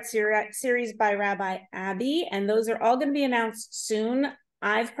 3-part series by Rabbi Abby. And those are all going to be announced soon.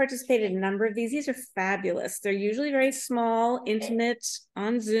 I've participated in a number of these. These are fabulous. They're usually very small, intimate,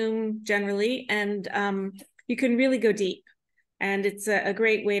 on Zoom generally, and you can really go deep. And it's a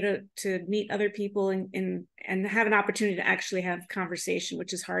great way to meet other people and have an opportunity to actually have conversation,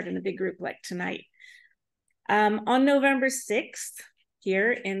 which is hard in a big group like tonight. On November 6th,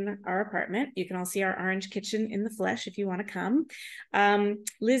 here in our apartment, you can all see our orange kitchen in the flesh if you want to come.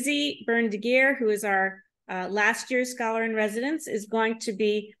 Lizzie Byrne-DeGeer, who is our last year's scholar in residence, is going to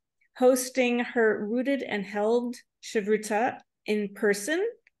be hosting her Rooted and Held Shavruta in person.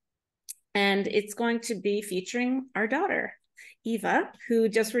 And it's going to be featuring our daughter, Eva, who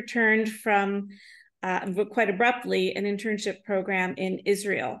just returned from quite abruptly an internship program in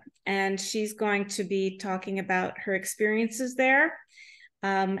Israel. And she's going to be talking about her experiences there.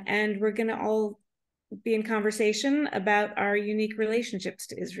 And we're going to all be in conversation about our unique relationships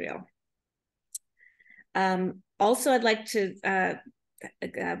to Israel. Also, I'd like to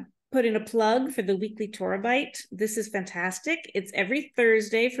put in a plug for the weekly Torah Bite. This is fantastic. It's every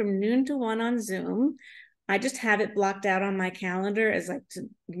Thursday from noon to 1 on Zoom. I just have it blocked out on my calendar as like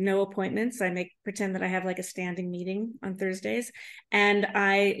no appointments. I pretend that I have like a standing meeting on Thursdays, and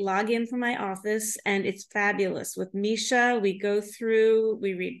I log in from my office, and it's fabulous. With Misha, we go through,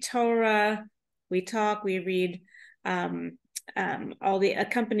 we read Torah, we talk, we read all the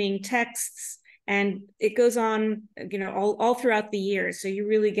accompanying texts, and it goes on, all throughout the year. So you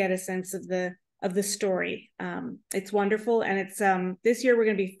really get a sense of the story. It's wonderful, and it's this year we're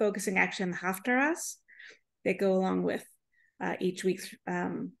going to be focusing actually on the haftarahs that go along with each week's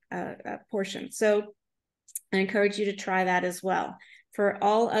portion. So I encourage you to try that as well. For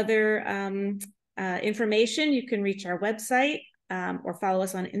all other information, you can reach our website or follow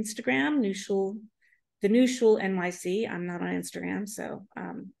us on Instagram, the New Shul NYC. I'm not on Instagram, so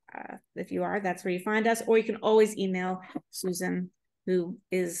if you are, that's where you find us. Or you can always email Susan, who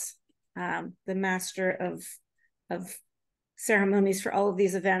is the master of ceremonies for all of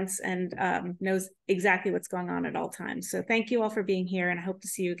these events and knows exactly what's going on at all times. So thank you all for being here, and I hope to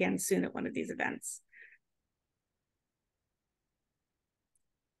see you again soon at one of these events.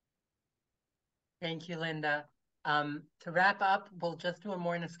 Thank you, Linda. To wrap up, we'll just do a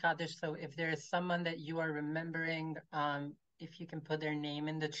morning Kaddish. So if there is someone that you are remembering, if you can put their name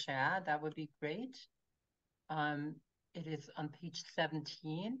in the chat, that would be great. It is on page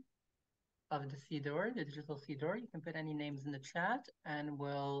 17 of the Siddur, the digital Siddur. You can put any names in the chat and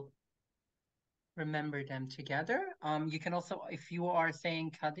we'll remember them together. You can also, if you are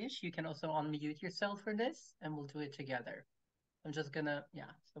saying Kaddish, you can also unmute yourself for this and we'll do it together. I'm just gonna,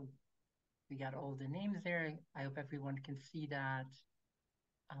 so we got all the names there. I hope everyone can see that.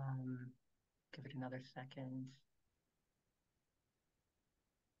 Give it another second.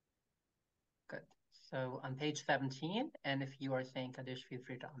 Good. So on page 17, and if you are saying Kaddish, feel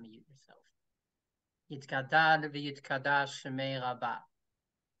free to unmute yourself. יתגדל ויתקדש שמי רבה.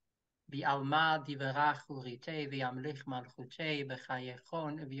 בעלמא דברך וריתי וימליך מלכותי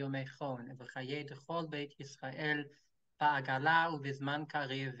בחייכון וביומייכון ובחיי דכל בית ישראל בעגלה ובזמן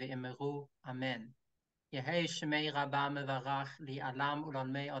קריב ואמרו אמן. יהי שמי רבה מברך לעלם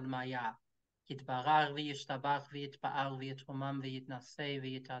ולעולמי עולמיה. יתברר וישתבח ויתפאר ויתרומם ויתנשא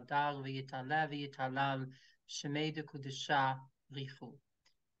ויתהדר ויתעלה ויתהלל שמי דקודשה בריחו.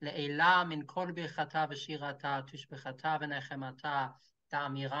 לעילה מן כל ברכתה ושירתה, תשבחתה ונחמתה,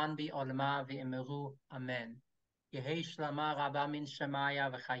 תאמירן בעולמה ואמרו אמן. יהי שלמה רבה מן שמיה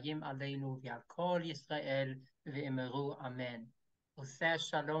וחיים עלינו ועל כל ישראל ואמרו אמן. עושה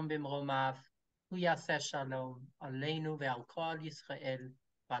שלום במרומיו, הוא יעשה שלום עלינו ועל כל ישראל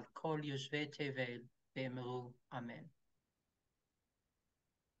ועל כל יושבי תבל ואמרו אמן.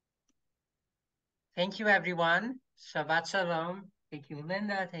 Thank you, everyone. Shabbat Shalom. Thank you,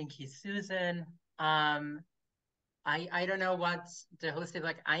 Linda. Thank you, Susan. I don't know what the host is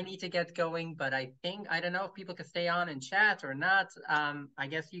like. I need to get going, but I don't know if people can stay on and chat or not. I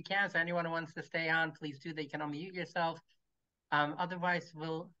guess you can. So anyone who wants to stay on, please do. They can unmute yourself. Otherwise,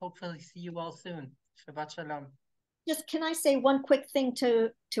 we'll hopefully see you all soon. Shabbat Shalom. Just can I say one quick thing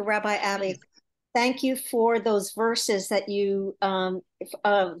to Rabbi Abby? Thank you for those verses that you,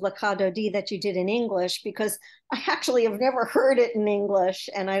 Lakadodi, that you did in English, because I actually have never heard it in English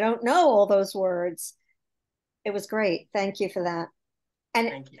and I don't know all those words. It was great. Thank you for that. And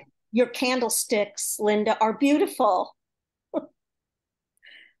thank you. Your candlesticks, Linda, are beautiful.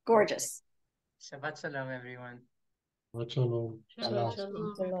 Gorgeous. Okay. Shabbat Shalom, everyone. Shabbat Shalom. Shabbat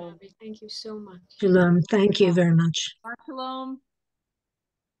Shalom. Thank you so much. Shalom. Thank you very much. Shabbat Shalom.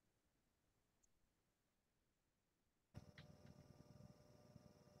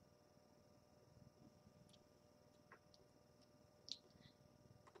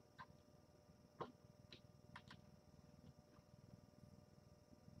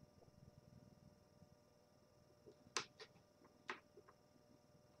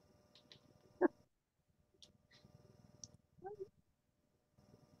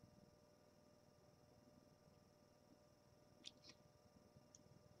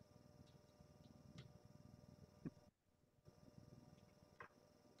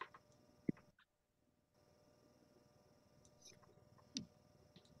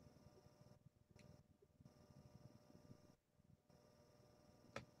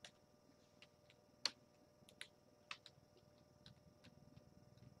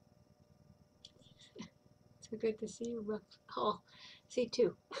 So good to see you. Oh, see you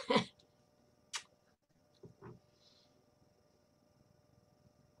too.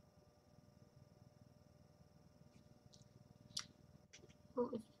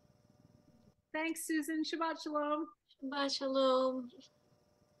 Thanks, Susan. Shabbat Shalom. Shabbat Shalom.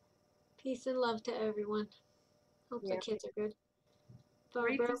 Peace and love to everyone. Hope the kids are good.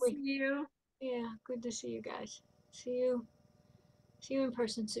 Great to see you. Yeah, good to see you guys. See you in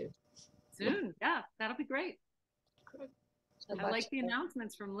person soon. Soon. Yeah, that'll be great. Good. I like the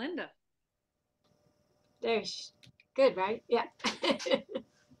announcements from Linda. There's good, right? Yeah.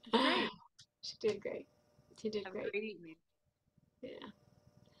 Great. She did great. She did Have great. a great evening. Yeah.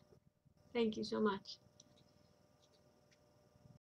 Thank you so much.